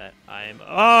know that I'm...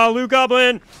 Oh, Blue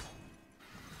Goblin!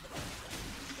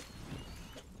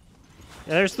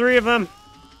 Yeah, there's 3 of them.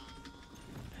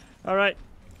 All right.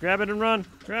 Grab it and run.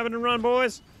 Grab it and run,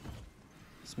 boys.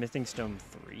 Smithing Stone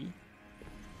 3?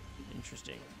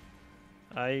 Interesting.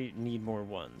 I need more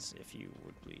ones, if you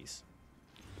would please.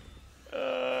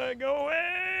 Go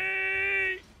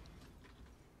away!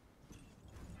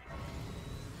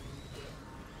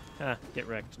 Ah, get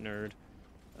wrecked, nerd.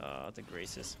 The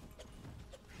graces.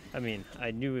 I mean, I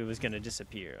knew it was gonna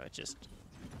disappear. I just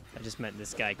meant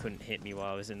this guy couldn't hit me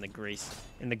while I was in the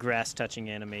grass touching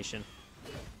animation.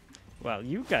 Well,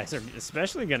 you guys are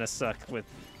especially gonna suck with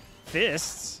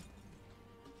fists.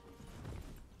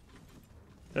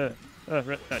 Oh,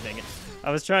 dang it.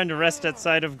 I was trying to rest at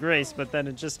side of grace, but then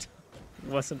it just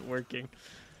wasn't working.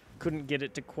 Couldn't get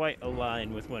it to quite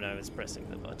align with when I was pressing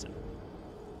the button.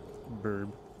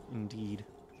 Burb, indeed.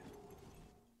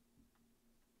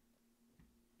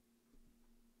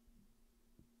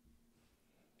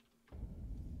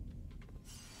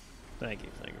 Thank you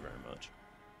very much.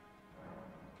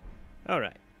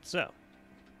 Alright, so,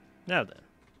 now then,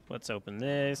 let's open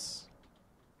this,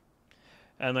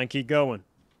 and then keep going.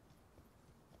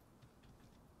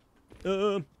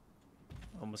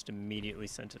 Almost immediately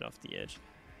sent it off the edge.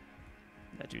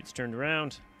 That dude's turned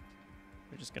around.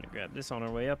 We're just gonna grab this on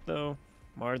our way up, though.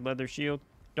 Marred leather shield.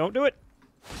 Don't do it!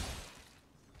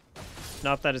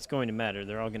 Not that it's going to matter,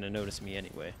 they're all gonna notice me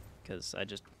anyway, because I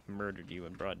just murdered you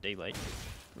in broad daylight.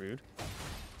 Rude.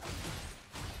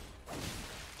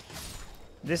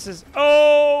 This is...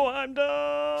 Oh, I'm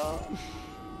done!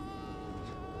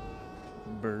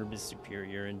 Burb is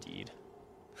superior indeed.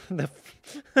 The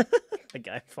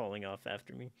guy falling off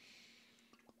after me.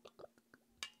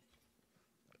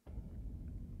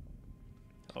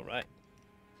 All right.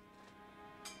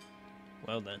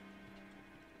 Well then.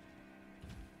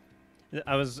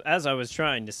 As I was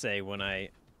trying to say when I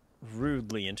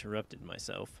rudely interrupted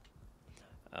myself.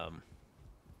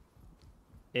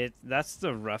 That's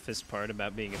the roughest part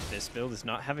about being a fist build, is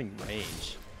not having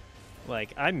range.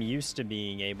 Like, I'm used to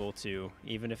being able to,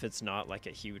 even if it's not like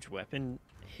a huge weapon,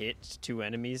 hit 2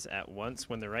 enemies at once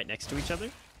when they're right next to each other.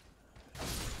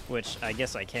 Which I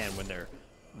guess I can when they're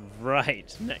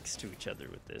right next to each other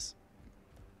with this.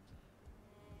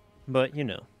 But, you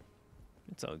know,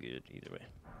 it's all good either way.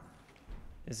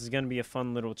 This is going to be a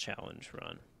fun little challenge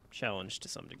run. Challenge to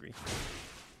some degree.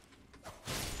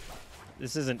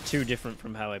 This isn't too different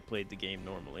from how I played the game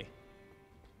normally.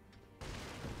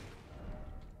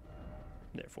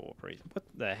 Therefore, appraisal. What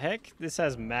the heck? This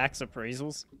has max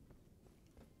appraisals?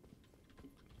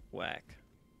 Whack.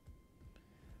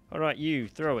 Alright, you,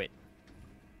 throw it.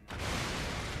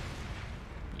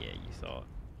 Yeah, you thought.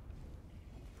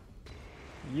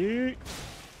 Yeet!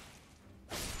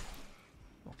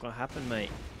 What's gonna happen,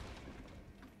 mate?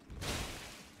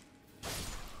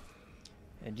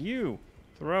 And you,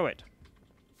 throw it.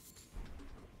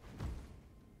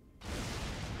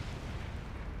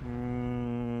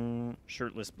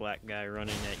 Shirtless black guy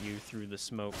running at you through the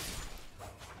smoke.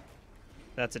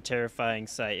 That's a terrifying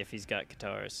sight if he's got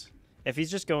guitars. If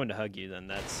he's just going to hug you, then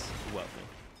that's welcome.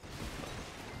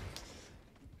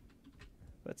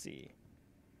 Let's see.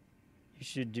 You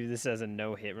should do this as a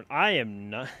no-hit run. I am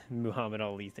not Muhammad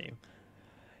Ali theme.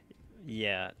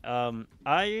 Yeah.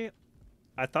 I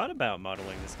thought about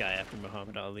modeling this guy after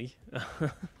Muhammad Ali.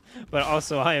 But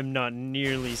also I am not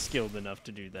nearly skilled enough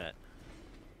to do that.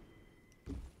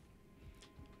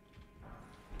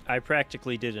 I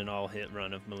practically did an all-hit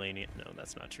run of Millennium. No,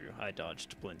 that's not true. I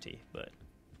dodged plenty, but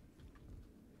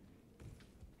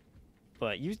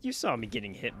you saw me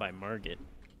getting hit by Margit.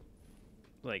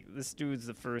 Like, this dude's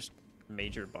the first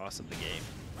major boss of the game.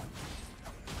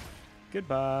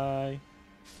 Goodbye.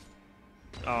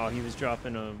 Oh, he was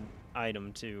dropping an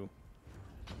item too.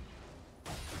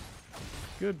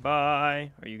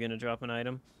 Goodbye. Are you gonna drop an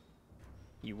item?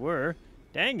 You were.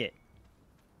 Dang it.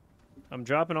 I'm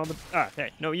dropping all the... Ah,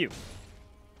 hey, no, you.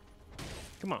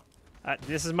 Come on.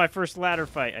 This is my first ladder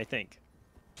fight, I think.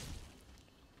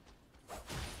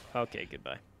 Okay,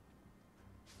 goodbye.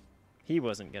 He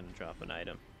wasn't gonna drop an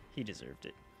item. He deserved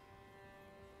it.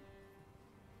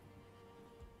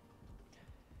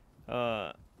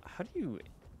 How do you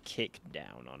kick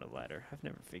down on a ladder? I've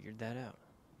never figured that out.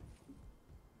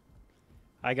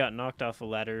 I got knocked off a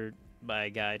ladder by a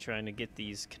guy trying to get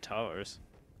these guitars.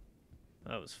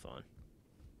 That was fun.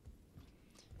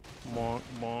 Bonk,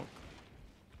 bonk.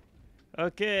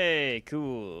 Okay,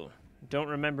 cool. Don't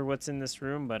remember what's in this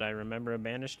room, but I remember a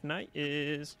banished knight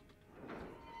is.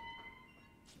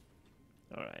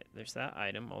 Alright, there's that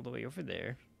item all the way over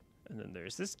there. And then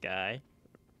there's this guy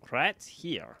right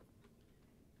here.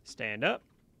 Stand up.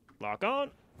 Lock on.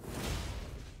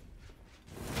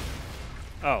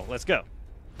 Oh, let's go.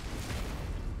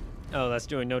 Oh, that's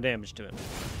doing no damage to him.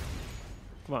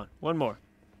 Come on, one more.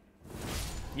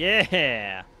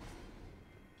 Yeah!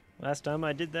 Last time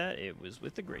I did that, it was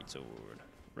with the greatsword.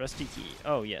 Rusty key.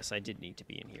 Oh, yes, I did need to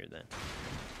be in here then.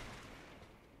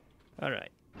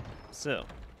 Alright. So.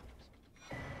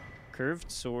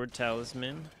 Curved sword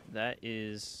talisman. That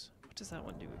is... What does that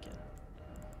one do again?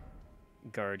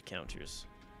 Guard counters.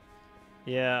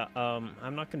 Yeah,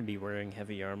 I'm not going to be wearing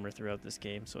heavy armor throughout this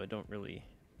game, so I don't really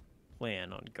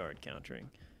plan on guard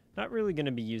countering. Not really going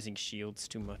to be using shields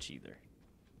too much either.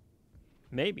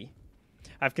 Maybe.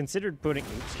 I've considered putting...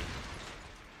 Oopsie.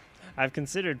 I've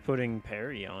considered putting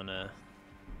parry on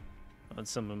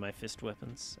some of my fist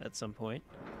weapons at some point.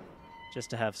 Just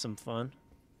to have some fun.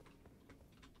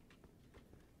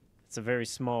 It's a very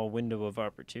small window of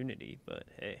opportunity, but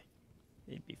hey,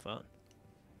 it'd be fun.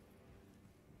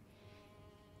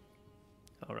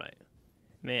 Alright.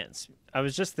 Man, I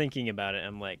was just thinking about it.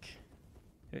 I'm like...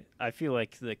 I feel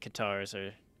like the guitars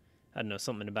are... I don't know,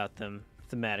 something about them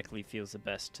thematically feels the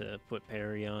best to put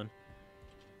parry on.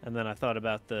 And then I thought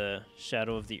about the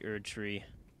Shadow of the Erdtree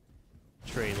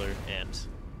trailer and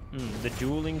the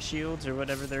dueling shields or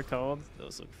whatever they're called.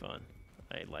 Those look fun.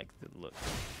 I like the look.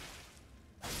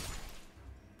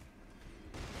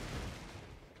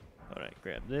 Alright,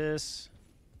 grab this.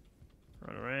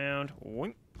 Run around.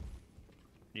 Wink.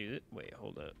 Do it. Wait,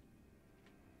 hold up.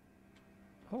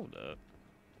 Hold up.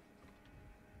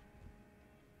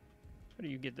 How do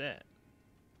you get that?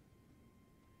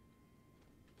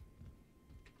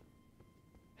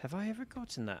 Have I ever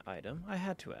gotten that item? I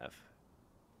had to have.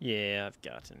 Yeah, I've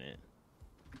gotten it.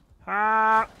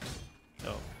 Ah!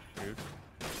 Oh, rude.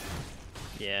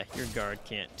 Yeah, your guard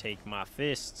can't take my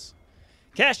fists.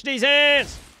 Catch these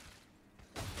hands!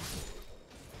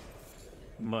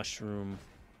 Mushroom.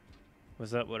 Was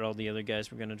that what all the other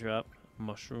guys were gonna drop?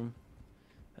 Mushroom?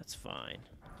 That's fine.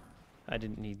 I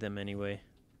didn't need them anyway.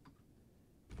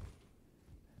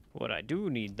 What I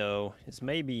do need, though, is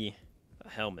maybe a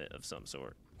helmet of some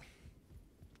sort.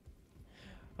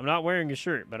 I'm not wearing a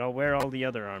shirt, but I'll wear all the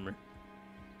other armor.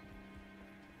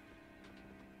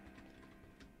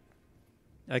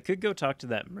 I could go talk to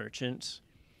that merchant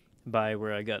by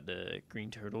where I got the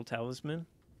green turtle talisman.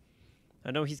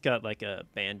 I know he's got like a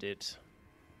bandit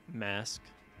mask.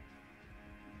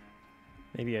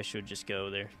 Maybe I should just go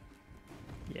there.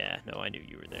 Yeah, no, I knew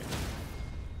you were there.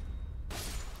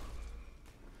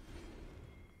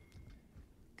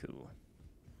 Cool.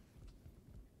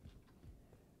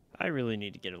 I really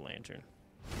need to get a lantern.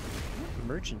 What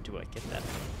merchant do I get that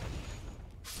from?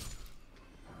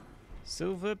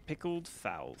 Silver pickled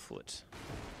fowl foot.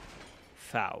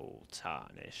 Foul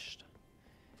tarnished.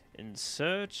 In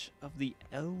search of the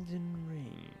Elden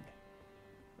Ring.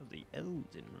 Of the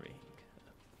Elden Ring.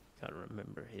 Gotta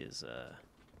remember his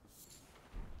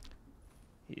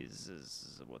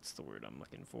what's the word I'm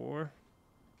looking for?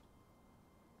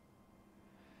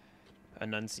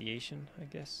 Enunciation, I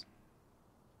guess.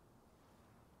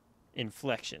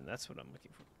 Inflection, that's what I'm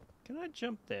looking for. Can I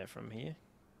jump there from here?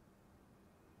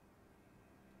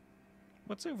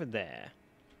 What's over there?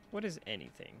 What is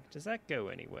anything? Does that go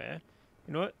anywhere?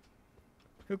 You know what?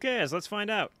 Who cares? Let's find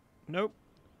out. Nope.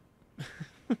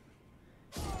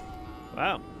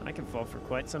 Wow, I can fall for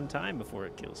quite some time before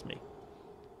it kills me.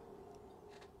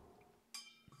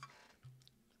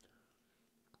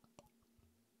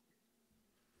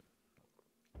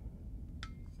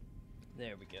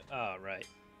 There we go. All right.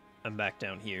 I'm back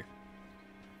down here.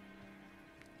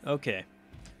 Okay.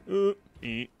 Go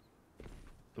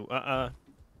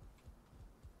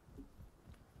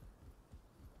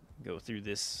through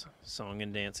this song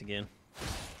and dance again.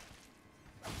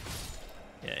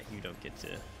 Yeah, you don't get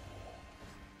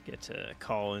to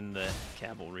call in the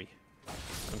cavalry.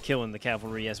 I'm killing the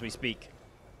cavalry as we speak.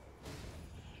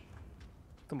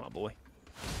 Come on, boy.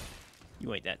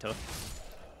 You ain't that tough.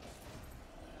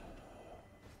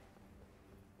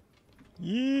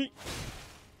 Yeet.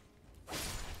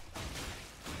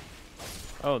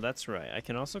 Oh, that's right. I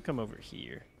can also come over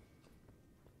here.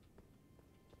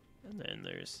 And then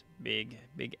there's big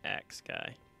axe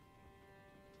guy.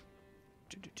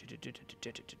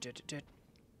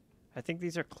 I think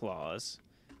these are claws.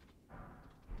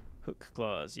 Hook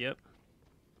claws, yep.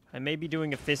 I may be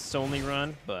doing a fists only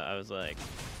run, but I was like,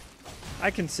 I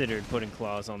considered putting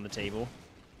claws on the table.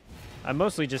 I'm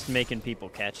mostly just making people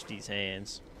catch these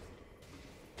hands.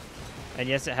 And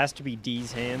yes, it has to be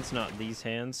Deez hands, not these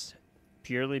hands.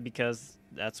 Purely because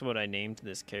that's what I named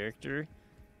this character.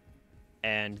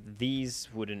 And these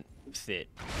wouldn't fit.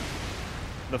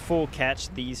 The full catch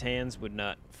these hands would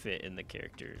not fit in the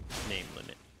character name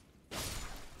limit.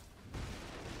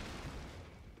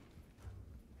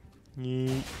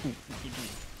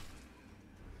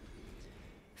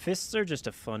 Fists are just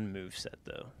a fun moveset,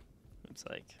 though. It's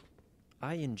like,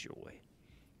 I enjoy.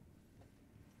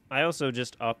 I also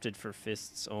just opted for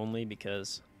fists only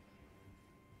because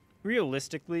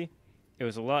realistically, it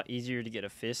was a lot easier to get a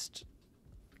fist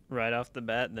right off the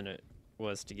bat than it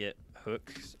was to get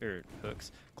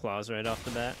claws right off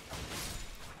the bat.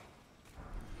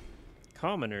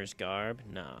 Commoner's garb?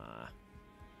 Nah.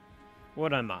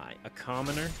 What am I? A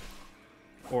commoner?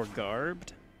 Or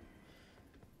garbed?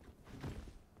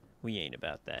 We ain't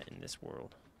about that in this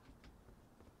world.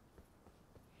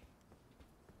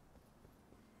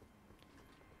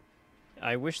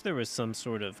 I wish there was some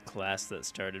sort of class that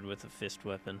started with a fist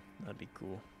weapon. That'd be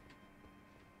cool.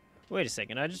 Wait a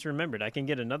second, I just remembered I can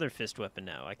get another fist weapon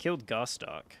now. I killed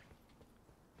Gostock.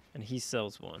 And he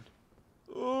sells one.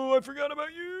 Oh, I forgot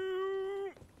about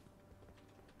you!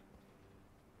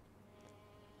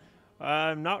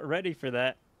 I'm not ready for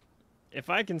that. If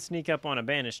I can sneak up on a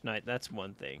banished knight, that's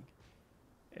one thing.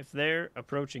 If they're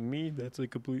approaching me, that's a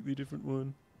completely different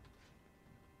one.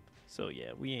 So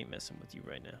yeah, we ain't messing with you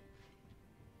right now.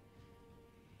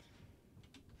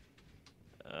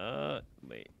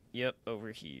 Wait. Yep,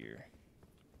 over here.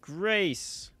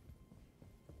 Grace!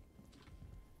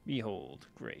 Behold,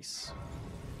 Grace.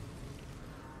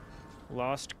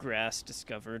 Lost grass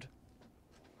discovered.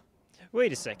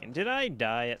 Wait a second, did I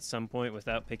die at some point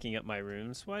without picking up my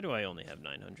runes? Why do I only have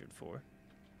 904?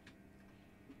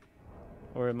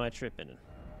 Or am I tripping?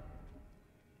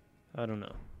 I don't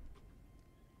know.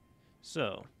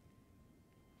 So,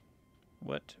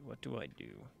 what do I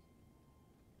do?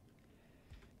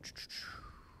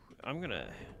 I'm gonna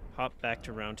hop back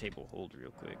to Round Table Hold real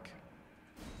quick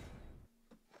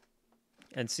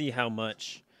and see how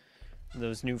much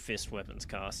those new fist weapons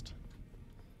cost.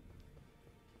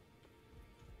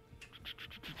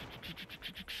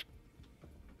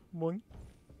 Boing.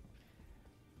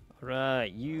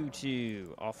 Alright, you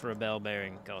two offer a bell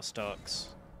bearing,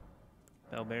 Gostock's.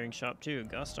 Bell bearing shop 2,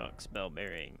 Gostock's bell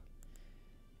bearing.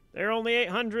 They're only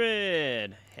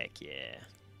 800! Heck yeah.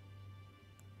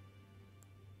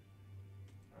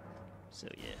 So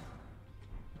yeah,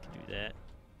 we can do that.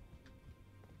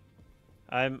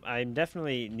 I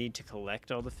definitely need to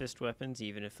collect all the fist weapons,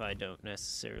 even if I don't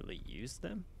necessarily use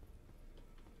them.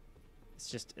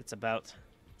 It's about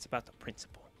the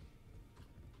principle.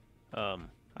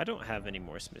 I don't have any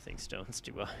more smithing stones,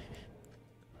 do I?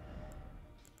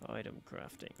 Item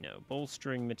crafting, no.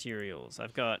 Bolstering materials.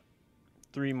 I've got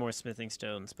 3 more smithing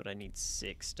stones, but I need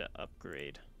 6 to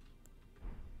upgrade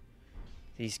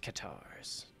these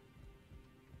katars.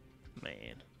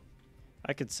 Man.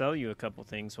 I could sell you a couple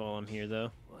things while I'm here,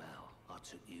 though. Well, I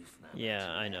took you for that. Yeah,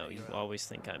 I know. You always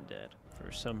think I'm dead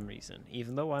for some reason,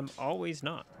 even though I'm always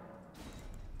not.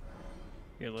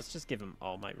 Here, let's just give him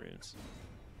all my runes.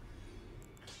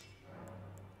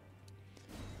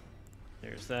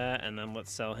 There's that, and then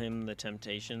let's sell him the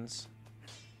temptations.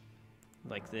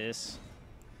 Like this.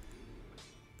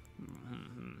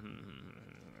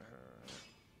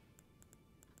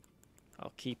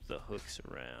 I'll keep the hooks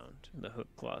around. The hook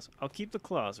claws. I'll keep the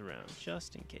claws around,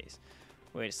 just in case.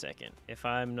 Wait a second. If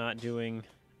I'm not doing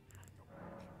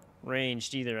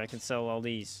ranged either, I can sell all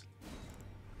these.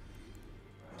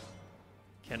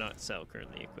 Cannot sell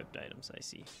currently equipped items, I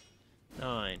see.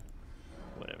 9.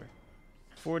 Whatever.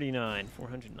 49.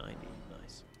 490.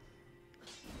 Nice.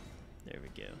 There we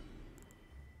go.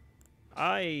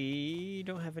 I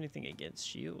don't have anything against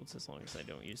shields as long as I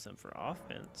don't use them for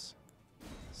offense.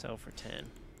 Sell for 10.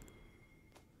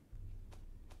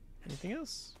 Anything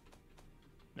else?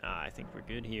 Nah, I think we're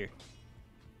good here.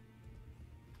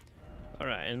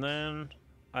 Alright, and then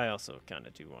I also kind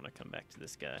of do want to come back to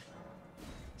this guy.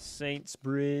 Saints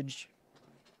Bridge.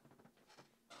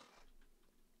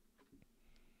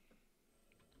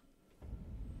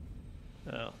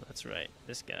 Oh, that's right.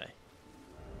 This guy.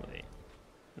 Wait.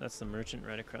 That's the merchant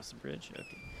right across the bridge?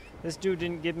 Okay. This dude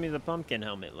didn't give me the pumpkin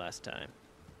helmet last time.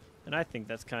 And I think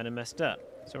that's kind of messed up.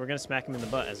 So we're going to smack him in the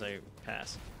butt as I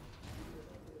pass.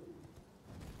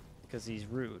 Because he's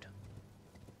rude.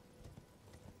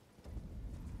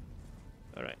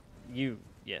 Alright. You.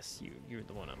 Yes, you. You're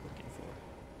the one I'm looking for.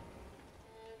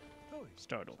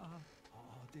 Startled.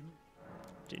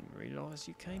 Didn't realize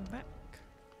you came back.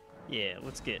 Yeah,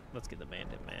 let's get the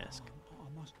bandit mask.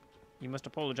 You must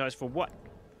apologize for what?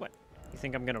 What? You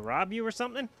think I'm gonna rob you or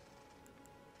something?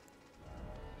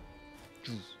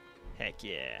 Heck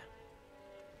yeah.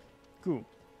 Cool.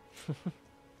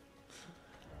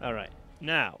 Alright,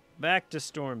 now, back to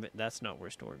Stormvale. That's not where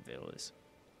Stormvale is.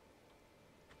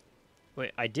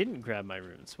 Wait, I didn't grab my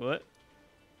runes. What?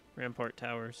 Rampart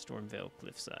Tower, Stormvale,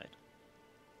 Cliffside.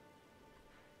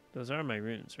 Those are my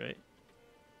runes, right?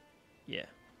 Yeah.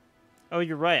 Oh,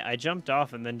 you're right. I jumped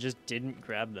off and then just didn't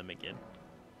grab them again.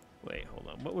 Wait, hold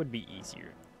on. What would be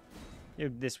easier?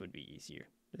 This would be easier.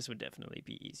 This would definitely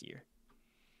be easier.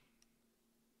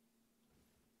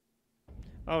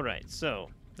 Alright, so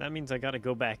that means I gotta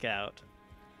go back out.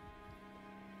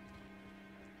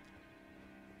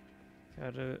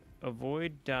 Gotta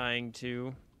avoid dying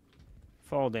to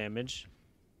fall damage.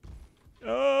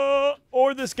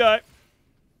 Or this guy.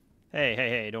 Hey, hey,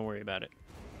 hey, don't worry about it.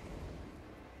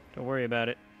 Don't worry about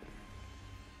it.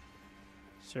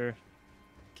 Sir,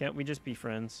 can't we just be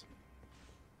friends?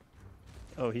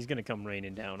 Oh, he's gonna come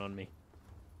raining down on me.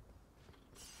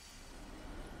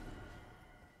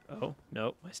 Oh,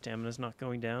 no, my stamina's not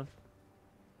going down.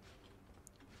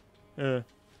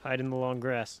 Hide in the long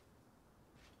grass.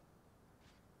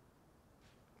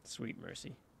 Sweet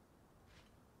mercy.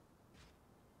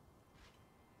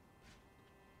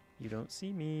 You don't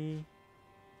see me.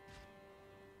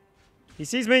 He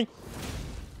sees me!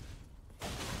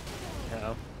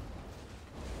 How?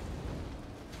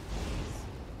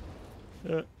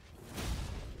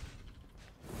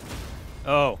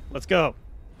 Oh, let's go.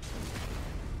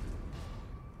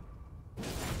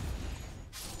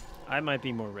 I might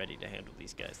be more ready to handle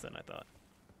these guys than I thought.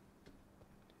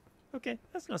 Okay,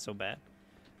 that's not so bad.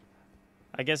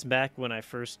 I guess back when I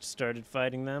first started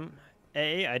fighting them,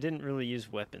 A, I didn't really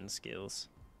use weapon skills.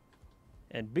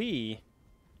 And B,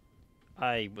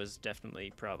 I was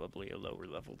definitely probably a lower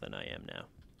level than I am now.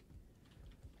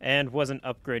 And wasn't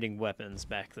upgrading weapons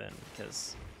back then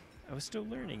because I was still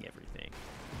learning everything.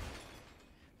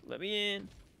 Let me in.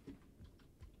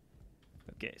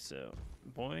 Okay, so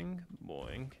boing,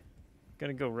 boing.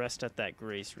 Gonna go rest at that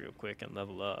grace real quick and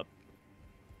level up.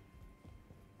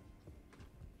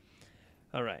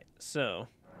 Alright, so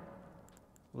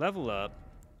level up.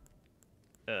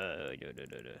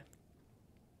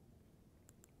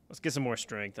 Let's get some more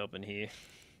strength up in here.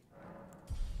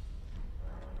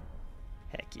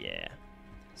 Heck yeah.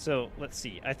 So, let's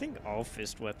see. I think all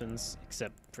fist weapons,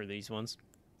 except for these ones,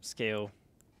 scale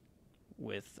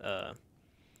with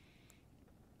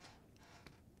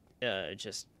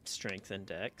just strength and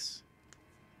dex.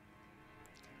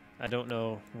 I don't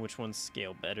know which ones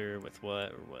scale better with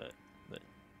what or what, but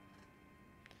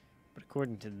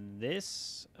according to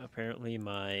this, apparently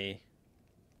my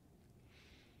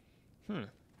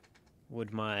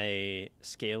would my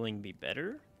scaling be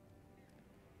better?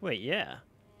 Wait, yeah.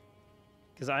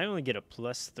 Because I only get a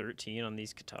plus 13 on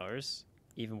these guitars,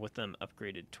 even with them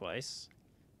upgraded twice.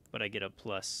 But I get a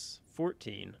plus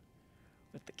 14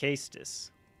 with the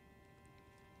Caestus.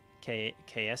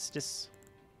 Caestus?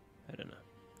 I don't know.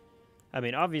 I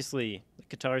mean, obviously, the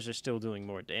guitars are still doing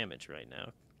more damage right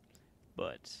now.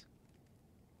 But,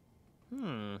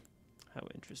 how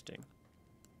interesting.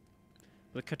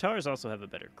 The guitars also have a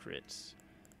better crit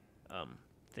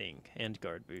thing, and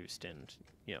guard boost, and,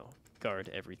 you know, guard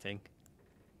everything.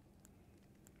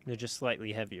 They're just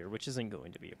slightly heavier, which isn't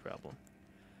going to be a problem.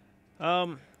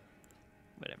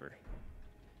 Whatever.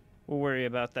 We'll worry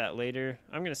about that later.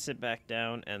 I'm going to sit back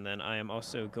down, and then I am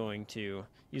also going to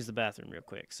use the bathroom real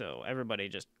quick. So everybody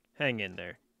just hang in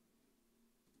there.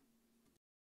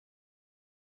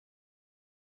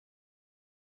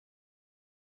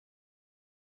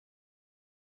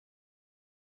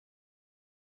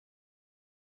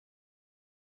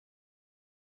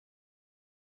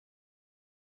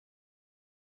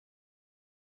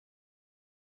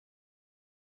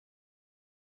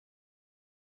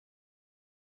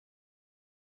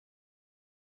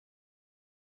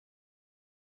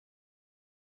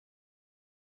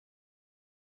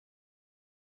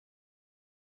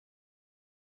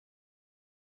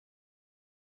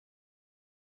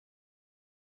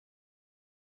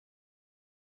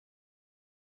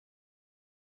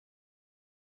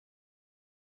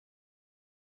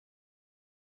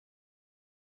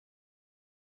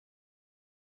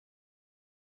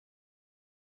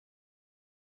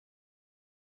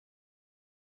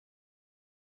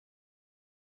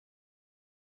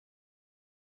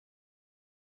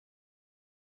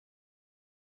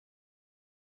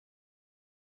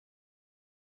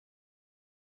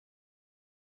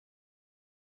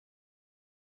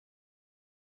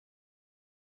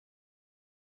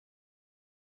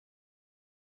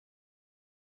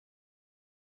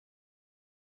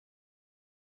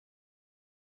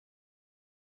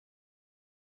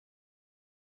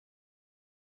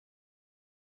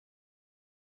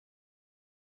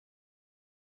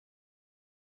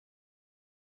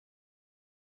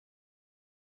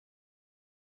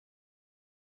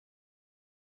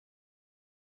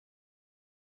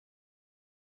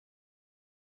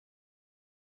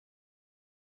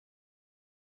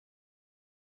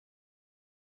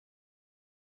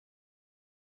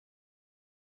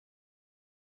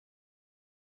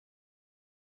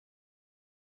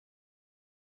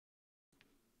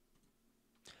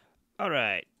 All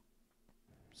right.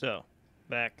 So,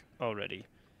 back already.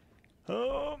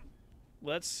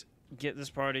 Let's get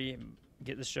this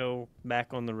show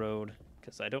back on the road,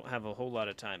 because I don't have a whole lot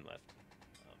of time left.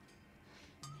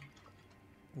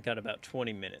 Got about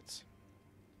 20 minutes.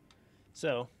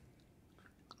 So,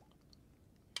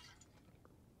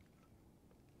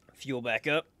 fuel back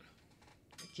up.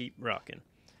 Keep rocking.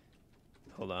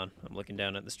 Hold on, I'm looking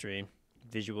down at the stream.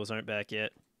 Visuals aren't back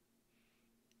yet.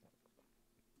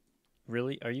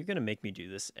 Really? Are you going to make me do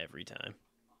this every time?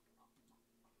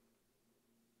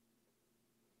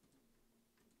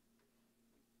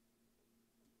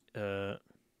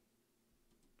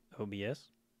 OBS?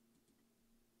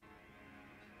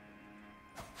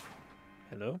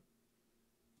 Hello?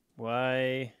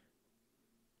 Why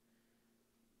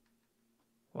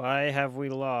have we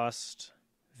lost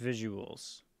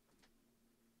visuals?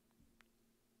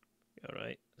 All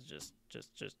right, just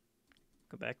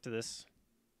go back to this.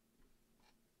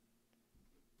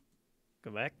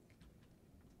 Go back.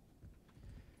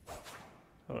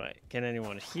 All right, can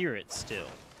anyone hear it still?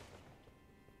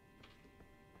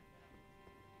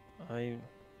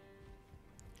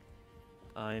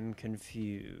 I'm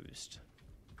confused.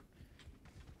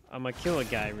 I'm gonna kill a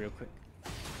guy real quick.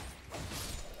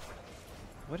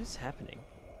 What is happening?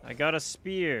 I got a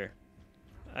spear.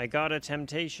 I got a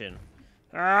temptation.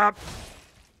 Ah!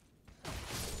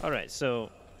 Alright, so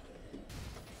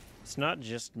it's not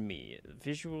just me.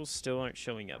 Visuals still aren't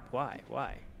showing up. Why?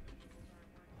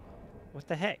 What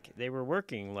the heck? They were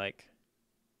working like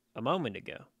a moment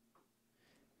ago.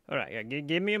 Alright,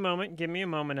 give me a moment. Give me a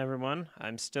moment, everyone.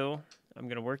 I'm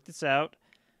gonna work this out.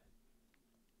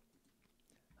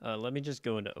 Let me just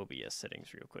go into OBS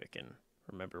settings real quick and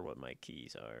remember what my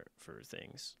keys are for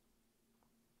things.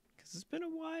 Because it's been a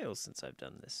while since I've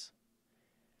done this.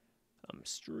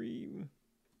 Stream.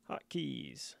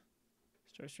 Hotkeys.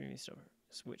 Start streaming,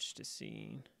 switch to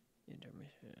scene.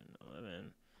 Intermission.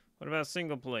 11. What about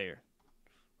single player?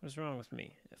 What's wrong with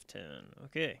me? F10.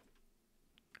 Okay.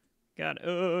 Got it.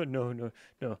 Oh, no, no,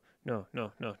 no, no,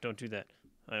 no, no. Don't do that.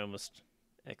 I almost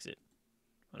exit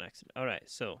on accident. All right,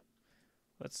 so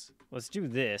let's do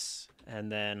this,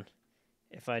 and then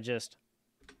if I just...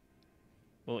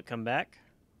 Will it come back?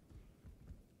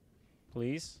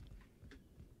 Please?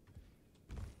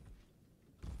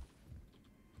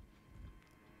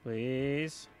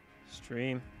 Please?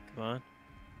 Stream. Come on.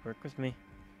 Work with me.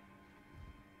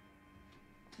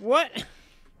 What?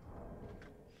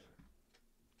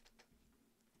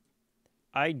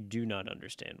 I do not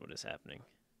understand what is happening.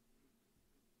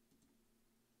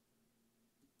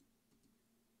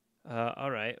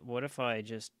 Alright. What if I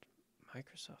just...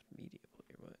 Microsoft Media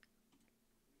Player, what?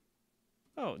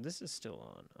 Oh, this is still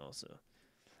on also.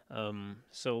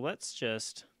 So let's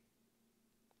just...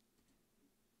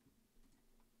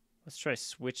 Let's try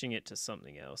switching it to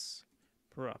something else.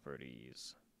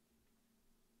 Properties.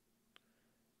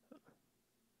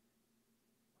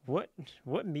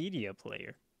 What media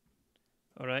player?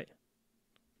 All right.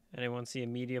 Anyone see a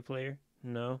media player?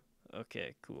 No?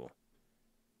 Okay, cool.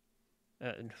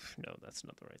 No, that's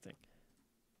not the right thing.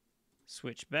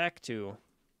 Switch back to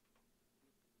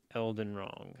Elden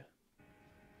Wrong.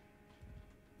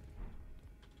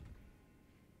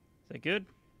 Is that good?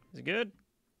 Is it good?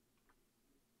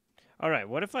 All right,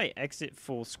 what if I exit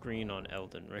full screen on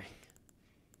Elden Ring?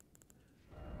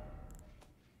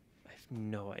 I have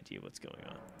no idea what's going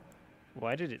on.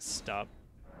 Why did it stop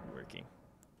working?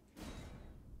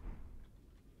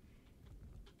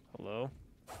 Hello?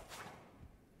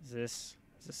 Is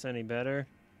this any better?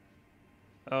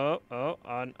 Oh,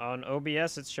 on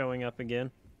OBS it's showing up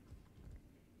again.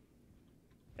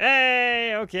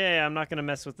 Hey, okay, I'm not gonna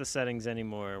mess with the settings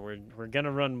anymore. We're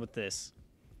gonna run with this.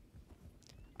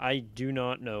 I do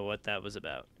not know what that was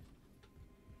about,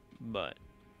 but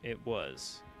it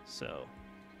was, so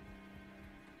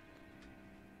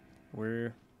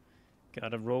we're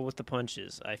gotta roll with the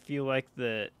punches. I feel like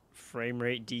the frame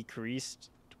rate decreased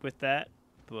with that,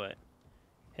 but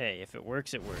hey, if it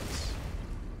works, it works.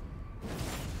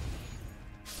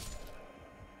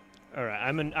 All right,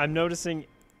 I'm noticing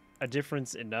a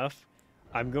difference enough.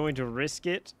 I'm going to risk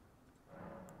it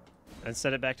and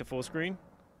set it back to full screen.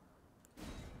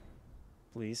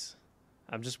 Please.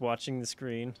 I'm just watching the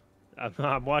screen.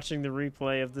 I'm watching the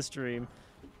replay of the stream.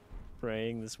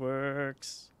 Praying this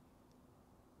works.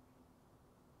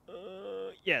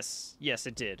 Yes. Yes,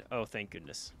 it did. Oh, thank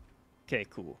goodness. Okay,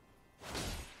 cool.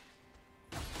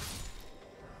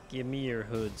 Give me your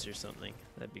hoods or something.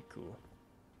 That'd be cool.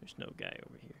 There's no guy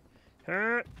over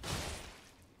here.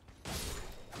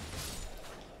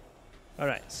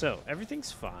 Alright, so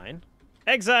everything's fine.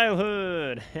 Exile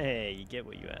hood! Hey, you get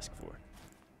what you ask for.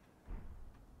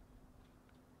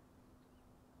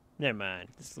 Never mind.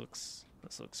 This looks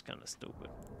kind of stupid.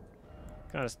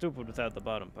 Kind of stupid without the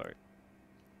bottom part.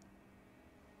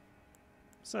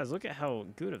 Besides, look at how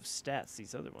good of stats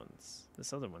this other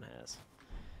one has.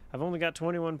 I've only got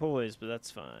 21 poise, but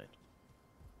that's fine.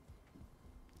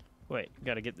 Wait,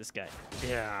 gotta get this guy.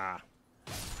 Yeah.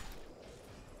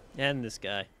 And this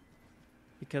guy.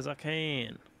 Because I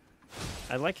can.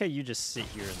 I like how you just sit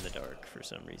here in the dark for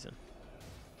some reason.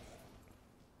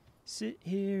 Sit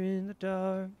here in the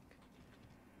dark.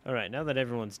 Alright, now that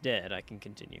everyone's dead, I can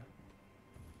continue.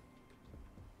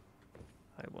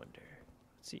 I wonder.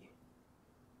 Let's see.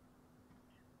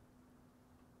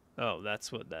 Oh,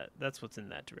 that's what's in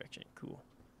that direction. Cool.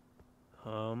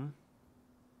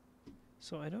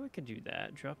 So I know I can do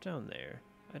that. Drop down there.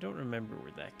 I don't remember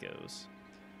where that goes.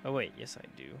 Oh wait, yes I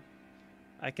do.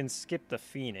 I can skip the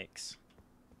Phoenix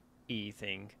E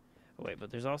thing. Oh wait,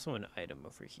 but there's also an item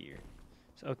over here.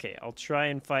 So, okay, I'll try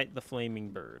and fight the flaming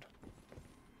bird.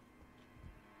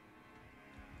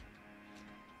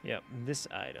 Yep, this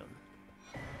item.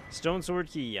 Stone sword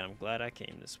key. I'm glad I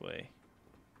came this way.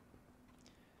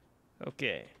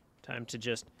 Okay, time to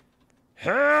just...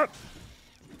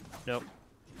 Nope.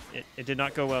 It did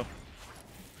not go well.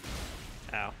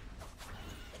 Ow.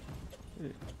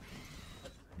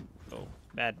 Oh,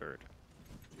 bad bird.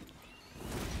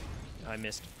 I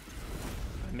missed.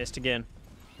 I missed again.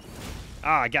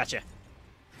 Ah, I gotcha.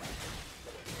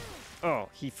 Oh,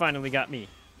 he finally got me.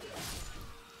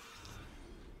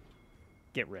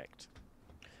 Get wrecked.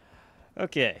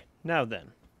 Okay, now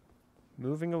then.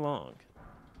 Moving along.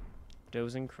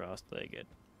 Dozing cross-legged.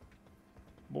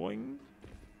 Boing.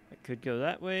 I could go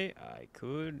that way. I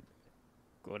could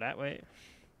go that way.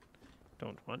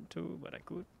 Don't want to, but I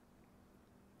could.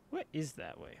 What is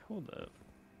that way? Hold up.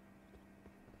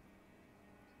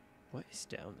 What is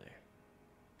down there?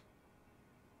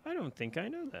 I don't think I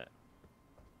know that.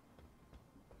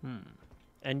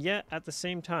 And yet, at the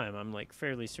same time, I'm like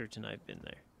fairly certain I've been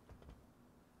there.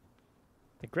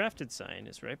 The grafted sign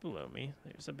is right below me.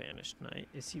 There's a banished knight.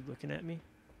 Is he looking at me?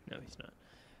 No, he's not.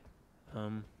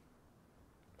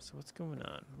 So what's going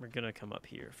on? We're gonna come up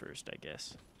here first, I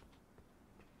guess.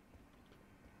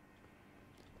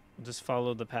 We'll just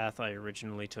follow the path I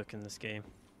originally took in this game.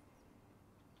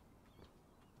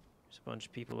 There's a bunch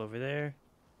of people over there.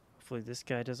 Hopefully this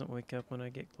guy doesn't wake up when I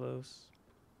get close.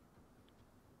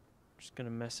 Just gonna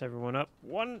mess everyone up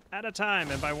one at a time,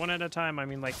 and by one at a time I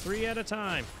mean like 3 at a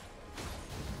time.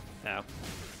 Ow.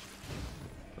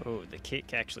 Oh, the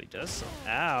kick actually does some.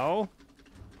 Ow!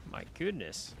 My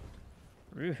goodness.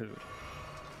 Rude.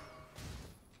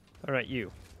 Alright,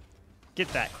 you. Get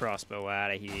that crossbow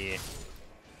out of here.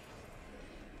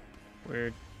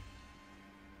 Where?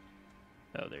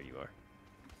 Oh, there you are.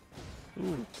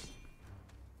 Ooh.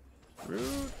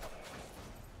 Rude.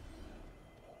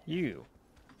 You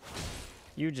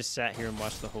just sat here and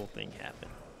watched the whole thing happen.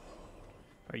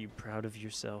 Are you proud of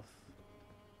yourself?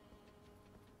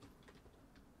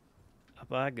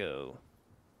 Up I go.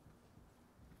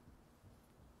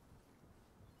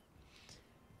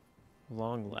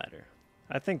 Long ladder.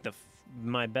 I think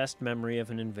my best memory of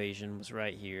an invasion was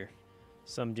right here.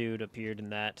 Some dude appeared in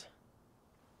that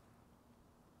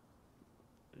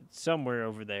somewhere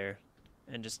over there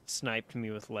and just sniped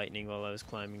me with lightning while I was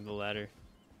climbing the ladder.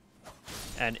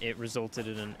 And it resulted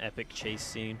in an epic chase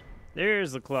scene.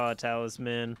 There's the claw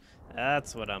talisman.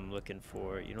 That's what I'm looking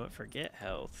for. You know what? Forget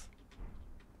health.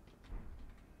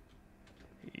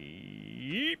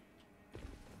 Yeep.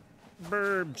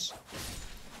 Burbs.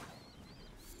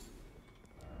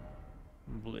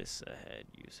 Bliss ahead,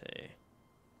 you say.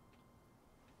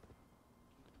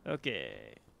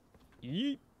 Okay.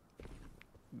 Yeep.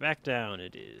 Back down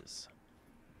it is.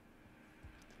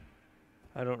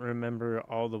 I don't remember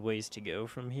all the ways to go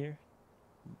from here,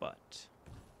 but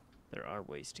there are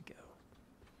ways to go.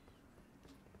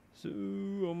 So,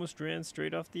 almost ran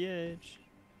straight off the edge.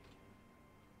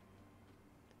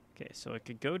 Okay, so I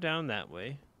could go down that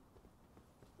way,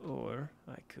 or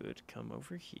I could come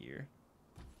over here.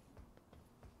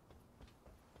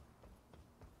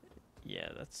 Yeah,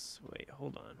 that's... Wait,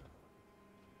 hold on.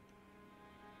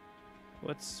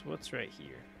 What's right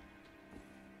here?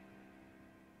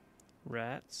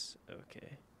 Rats.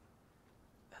 Okay.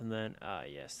 And then,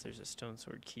 yes, there's a stone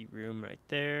sword key room right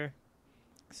there.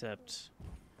 Except...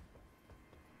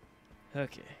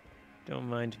 Okay. Don't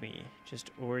mind me. Just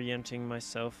orienting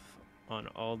myself on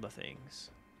all the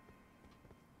things.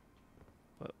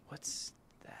 What's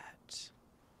that?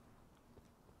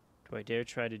 Do I dare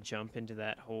try to jump into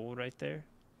that hole right there?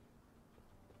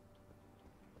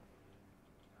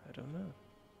 I don't know.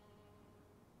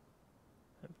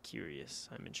 I'm curious.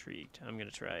 I'm intrigued. I'm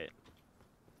gonna try it.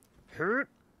 Hurt?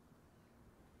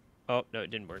 Oh, no,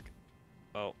 it didn't work.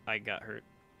 Oh, I got hurt.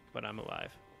 But I'm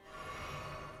alive.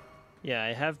 Yeah,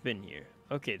 I have been here.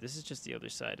 Okay, this is just the other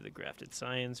side of the grafted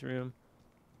science room.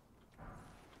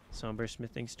 Somber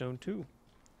smithing stone 2.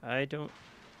 I don't...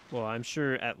 Well, I'm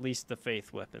sure at least the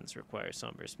faith weapons require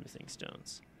somber smithing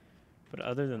stones. But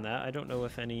other than that, I don't know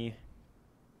if any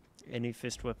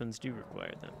fist weapons do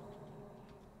require them.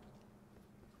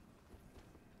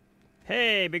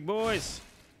 Hey, big boys!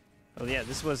 Oh yeah,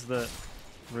 this was the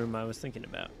room I was thinking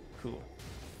about. Cool.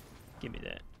 Give me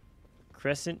that.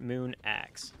 Crescent Moon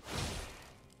Axe.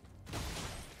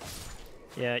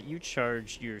 Yeah, you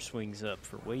charged your swings up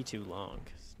for way too long.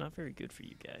 It's not very good for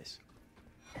you guys.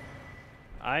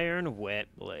 Iron Wet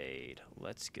Blade.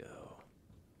 Let's go.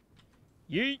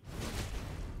 Yeet!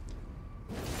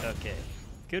 Okay.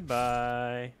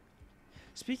 Goodbye.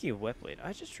 Speaking of Wet Blade,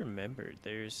 I just remembered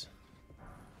there's...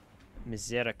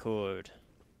 Misericord.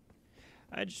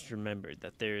 I just remembered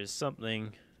that there is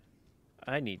something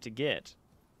I need to get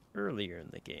earlier in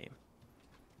the game.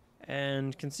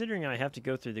 And considering I have to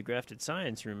go through the grafted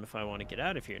science room if I want to get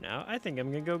out of here now, I think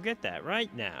I'm going to go get that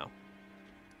right now.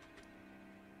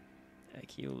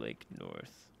 Akio Lake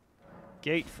North.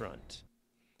 Gatefront.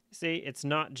 See, it's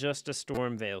not just a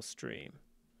Stormvale stream.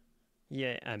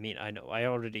 Yeah, I mean, I know. I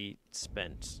already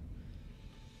spent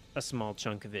a small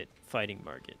chunk of it fighting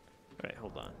Margit. Alright,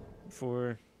 hold on.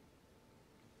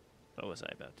 What was I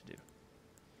about to do?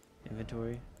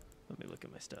 Inventory? Let me look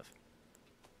at my stuff.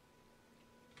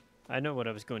 I know what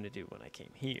I was going to do when I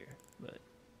came here, but...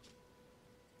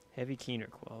 Heavy keener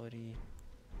quality...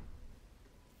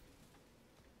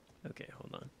 Okay,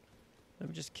 hold on. Let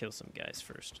me just kill some guys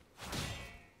first.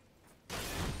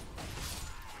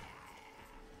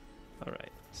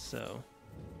 Alright, so...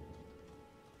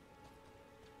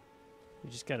 We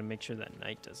just gotta make sure that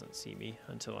knight doesn't see me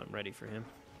until I'm ready for him.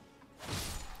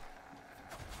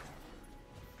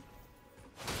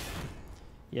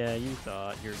 Yeah, you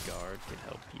thought your guard could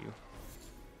help you.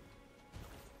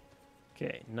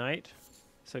 Okay, knight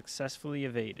successfully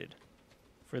evaded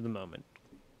for the moment.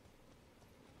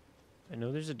 I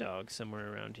know there's a dog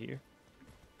somewhere around here.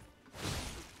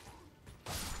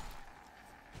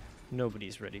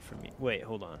 Nobody's ready for me. Wait,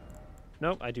 hold on.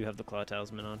 Nope, I do have the claw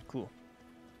talisman on. Cool.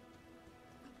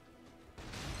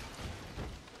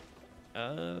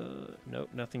 Nope,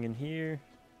 nothing in here.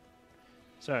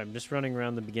 Sorry, I'm just running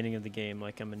around the beginning of the game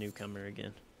like I'm a newcomer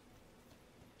again.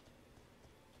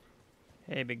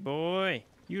 Hey, big boy.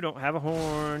 You don't have a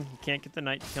horn. You can't get the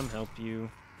knight to come help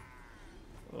you.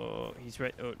 Oh, he's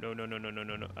right. Oh, no, no, no, no, no,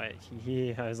 no, no. I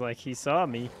was like, he saw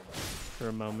me for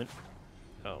a moment.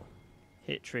 Oh.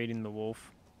 Hit trading the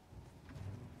wolf.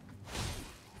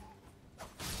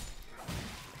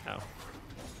 Ow.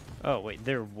 Oh, wait,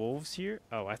 there are wolves here?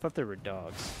 Oh, I thought there were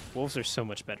dogs. Wolves are so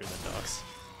much better than dogs.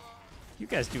 You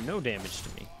guys do no damage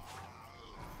to me.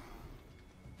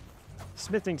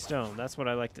 Smithing stone, that's what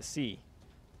I like to see.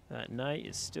 That knight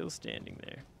is still standing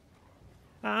there.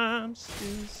 I'm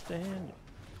still standing.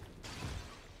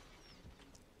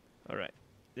 Alright,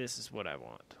 this is what I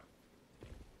want.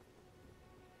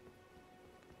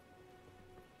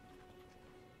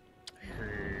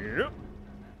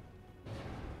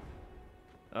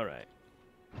 Alright.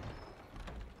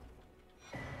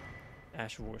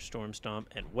 Ash of War, Storm Stomp,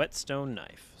 and Whetstone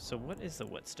Knife. So what is the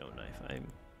Whetstone Knife?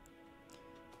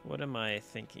 What am I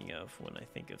thinking of when I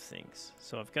think of things?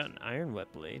 So I've got an Iron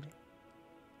Wet Blade.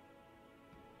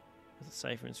 With a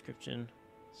cipher inscription.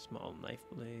 Small knife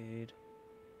blade.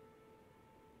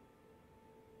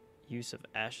 Use of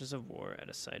Ashes of War at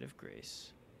a site of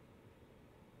grace.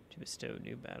 To bestow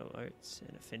new battle arts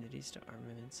and affinities to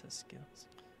armaments as skills.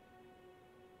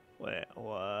 Wait,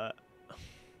 what?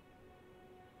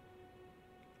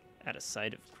 At a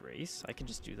site of grace? I can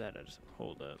just do that at a...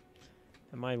 Hold up.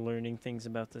 Am I learning things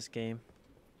about this game?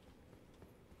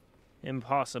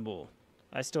 Impossible.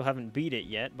 I still haven't beat it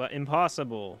yet, but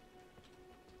impossible.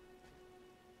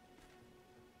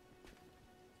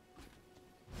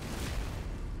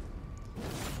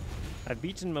 I've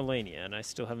beaten Melania, and I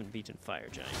still haven't beaten Fire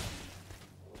Giant.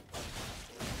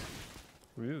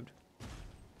 Rude.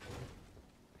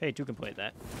 Hey, two can play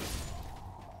that.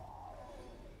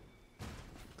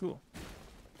 Cool.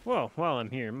 Well, while I'm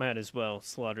here, might as well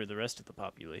slaughter the rest of the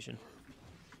population.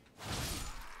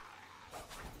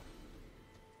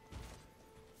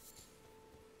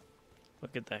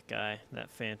 Look at that guy, that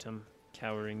phantom,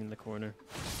 cowering in the corner.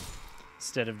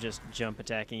 Instead of just jump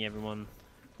attacking everyone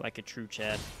like a true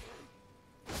Chad.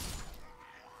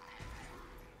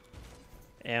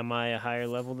 Am I a higher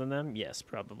level than them? Yes,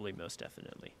 probably, most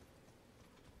definitely.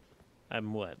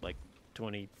 I'm what, like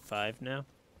 25 now?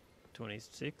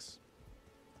 26?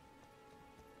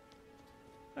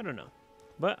 I don't know.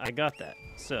 But I got that.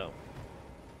 So,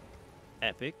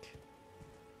 epic.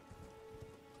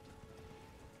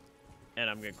 And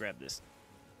I'm going to grab this.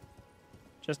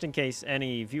 Just in case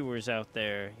any viewers out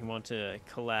there, you want to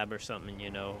collab or something, you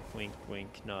know, wink,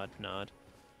 wink, nod, nod.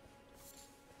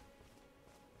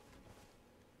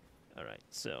 Alright,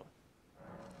 so,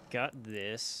 got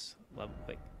this. Level,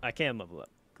 wait, I can level up.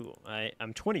 Cool.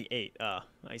 I'm 28. Ah,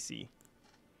 I see.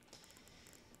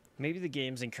 Maybe the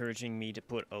game's encouraging me to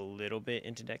put a little bit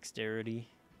into dexterity.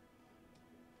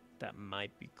 That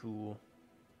might be cool.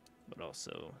 But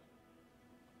also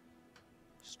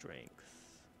strength.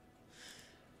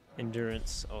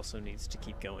 Endurance also needs to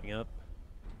keep going up.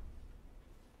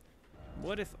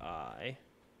 What if I...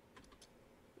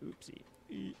 Oopsie.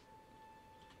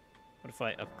 What if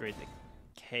I upgrade the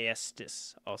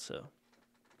Caestus also?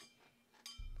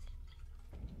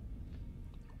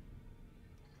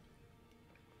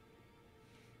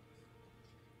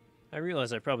 I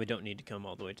realize I probably don't need to come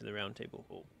all the way to the round table.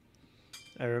 Oh.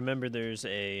 I remember there's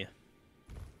an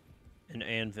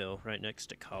anvil right next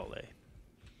to Kale.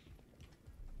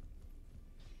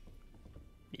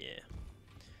 Yeah.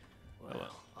 Oh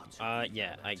well.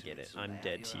 Yeah, I get it. I'm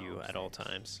dead to you at all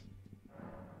times.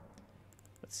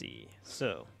 Let's see.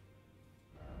 So.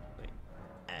 Wait.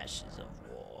 Ashes of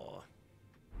War.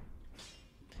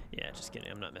 Yeah, just kidding.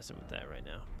 I'm not messing with that right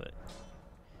now. But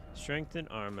strength and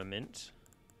armament.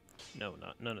 No,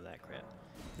 none of that crap.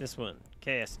 This one.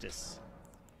 Caestus.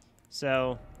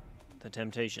 Sell the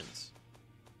temptations.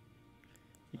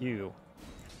 You.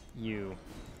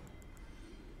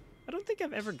 I don't think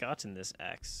I've ever gotten this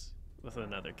axe with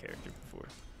another character before.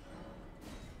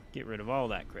 Get rid of all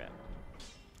that crap.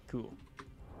 Cool.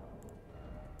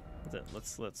 Then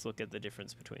let's look at the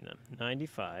difference between them.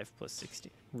 95 plus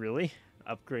 60. Really?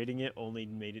 Upgrading it only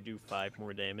made it do 5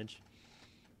 more damage.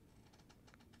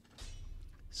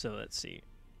 So let's see.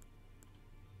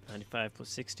 95 plus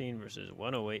 16 versus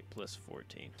 108 plus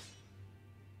 14.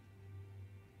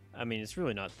 I mean, it's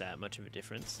really not that much of a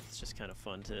difference. It's just kind of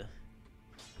fun to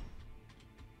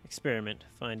experiment,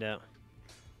 find out.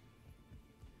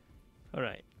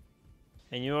 Alright.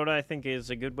 And you know what I think is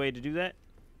a good way to do that?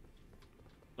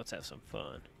 Let's have some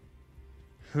fun.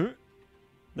 Huh?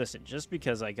 Listen, just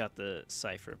because I got the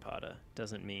Cypher Pata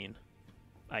doesn't mean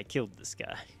I killed this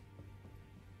guy.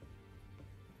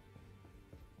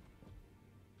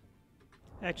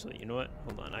 Actually, you know what?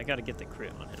 Hold on, I gotta get the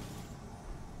crit on him.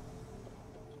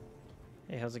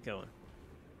 Hey, how's it going?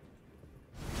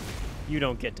 You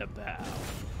don't get to bow.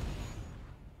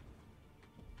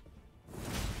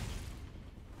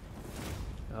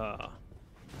 Ah,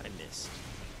 I missed.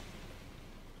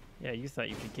 Yeah, you thought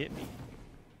you could get me.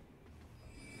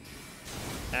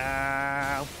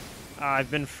 Ow! I've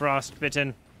been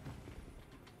frostbitten.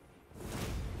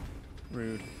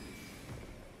 Rude.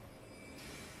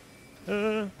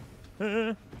 Alright,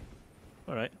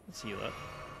 let's heal up.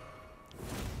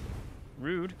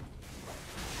 Rude.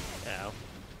 Ow.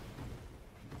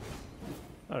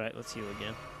 Alright, let's heal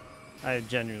again. I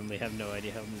genuinely have no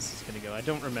idea how this is gonna go. I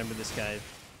don't remember this guy's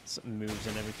moves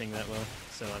and everything that well,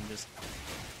 so I'm just...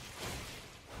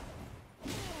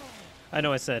 I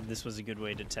know I said this was a good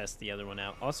way to test the other one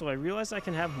out. Also, I realized I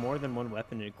can have more than one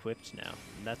weapon equipped now.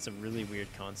 That's a really weird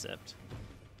concept.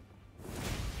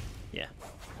 Yeah.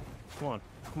 Come on.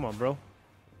 Come on, bro.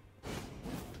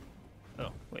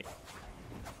 Oh, wait.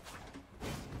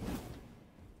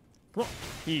 Come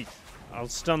on. I'll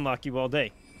stun lock you all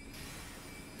day.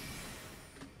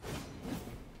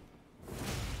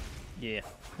 Yeah.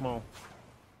 Come on.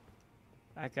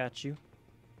 I got you.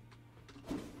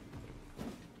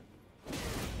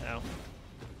 Ow.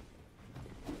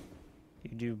 You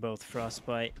do both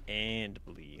frostbite and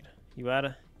bleed. You out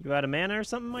of mana or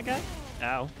something, my guy?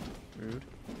 Ow. Rude.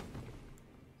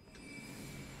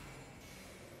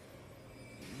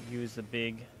 Use the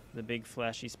big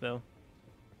flashy spell.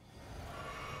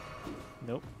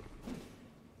 Nope.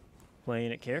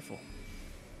 Playing it careful.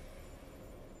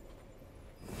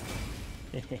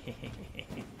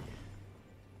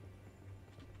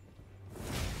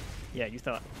 Yeah, you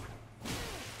thought.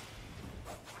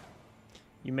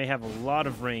 You may have a lot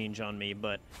of range on me,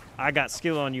 but I got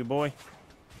skill on you, boy.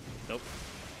 Nope.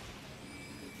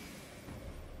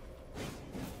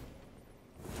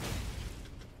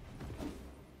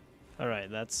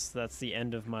 Alright, that's the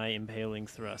end of my impaling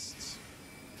thrusts.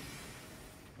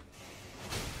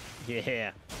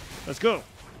 Yeah. Let's go.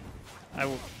 I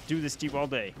will do this to you all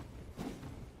day.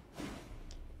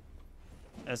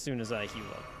 As soon as I heal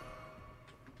up.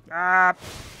 Ah!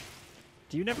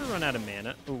 Do you never run out of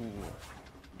mana? Ooh.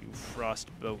 You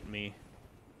frostbolt me.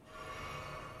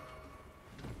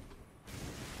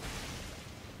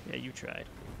 Yeah, you tried.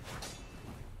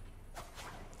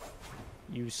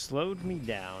 You slowed me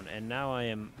down, and now I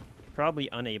am probably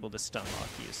unable to stun lock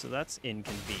you, so that's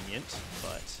inconvenient,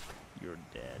 but you're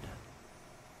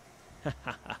dead.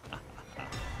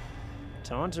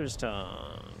 Taunter's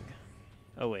tongue.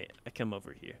 Oh wait, I come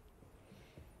over here.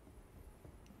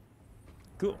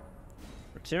 Cool.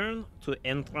 Return to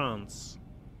entrance.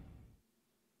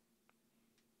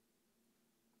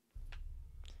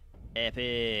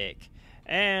 Epic.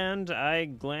 And I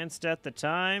glanced at the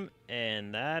time,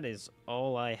 and that is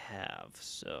all I have.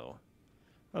 So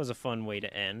that was a fun way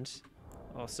to end.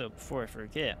 Also, before I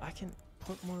forget, I can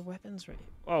put more weapons right here.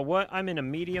 Oh, what? I'm in a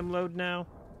medium load now?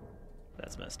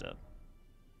 That's messed up.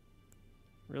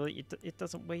 Really? It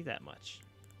doesn't weigh that much.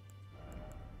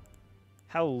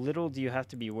 How little do you have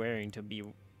to be wearing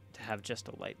to have just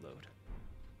a light load?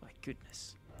 My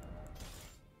goodness.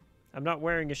 I'm not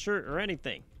wearing a shirt or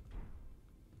anything.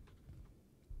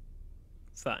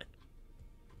 Fine.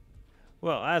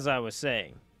 Well, as I was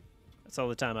saying, that's all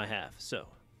the time I have. So,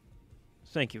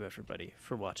 thank you everybody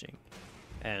for watching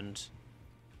and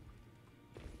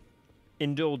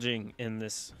indulging in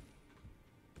this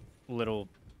little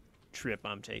trip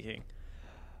I'm taking.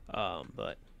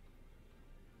 But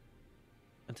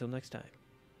until next time,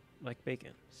 like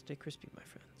bacon, stay crispy, my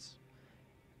friends.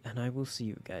 And I will see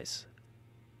you guys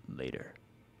later.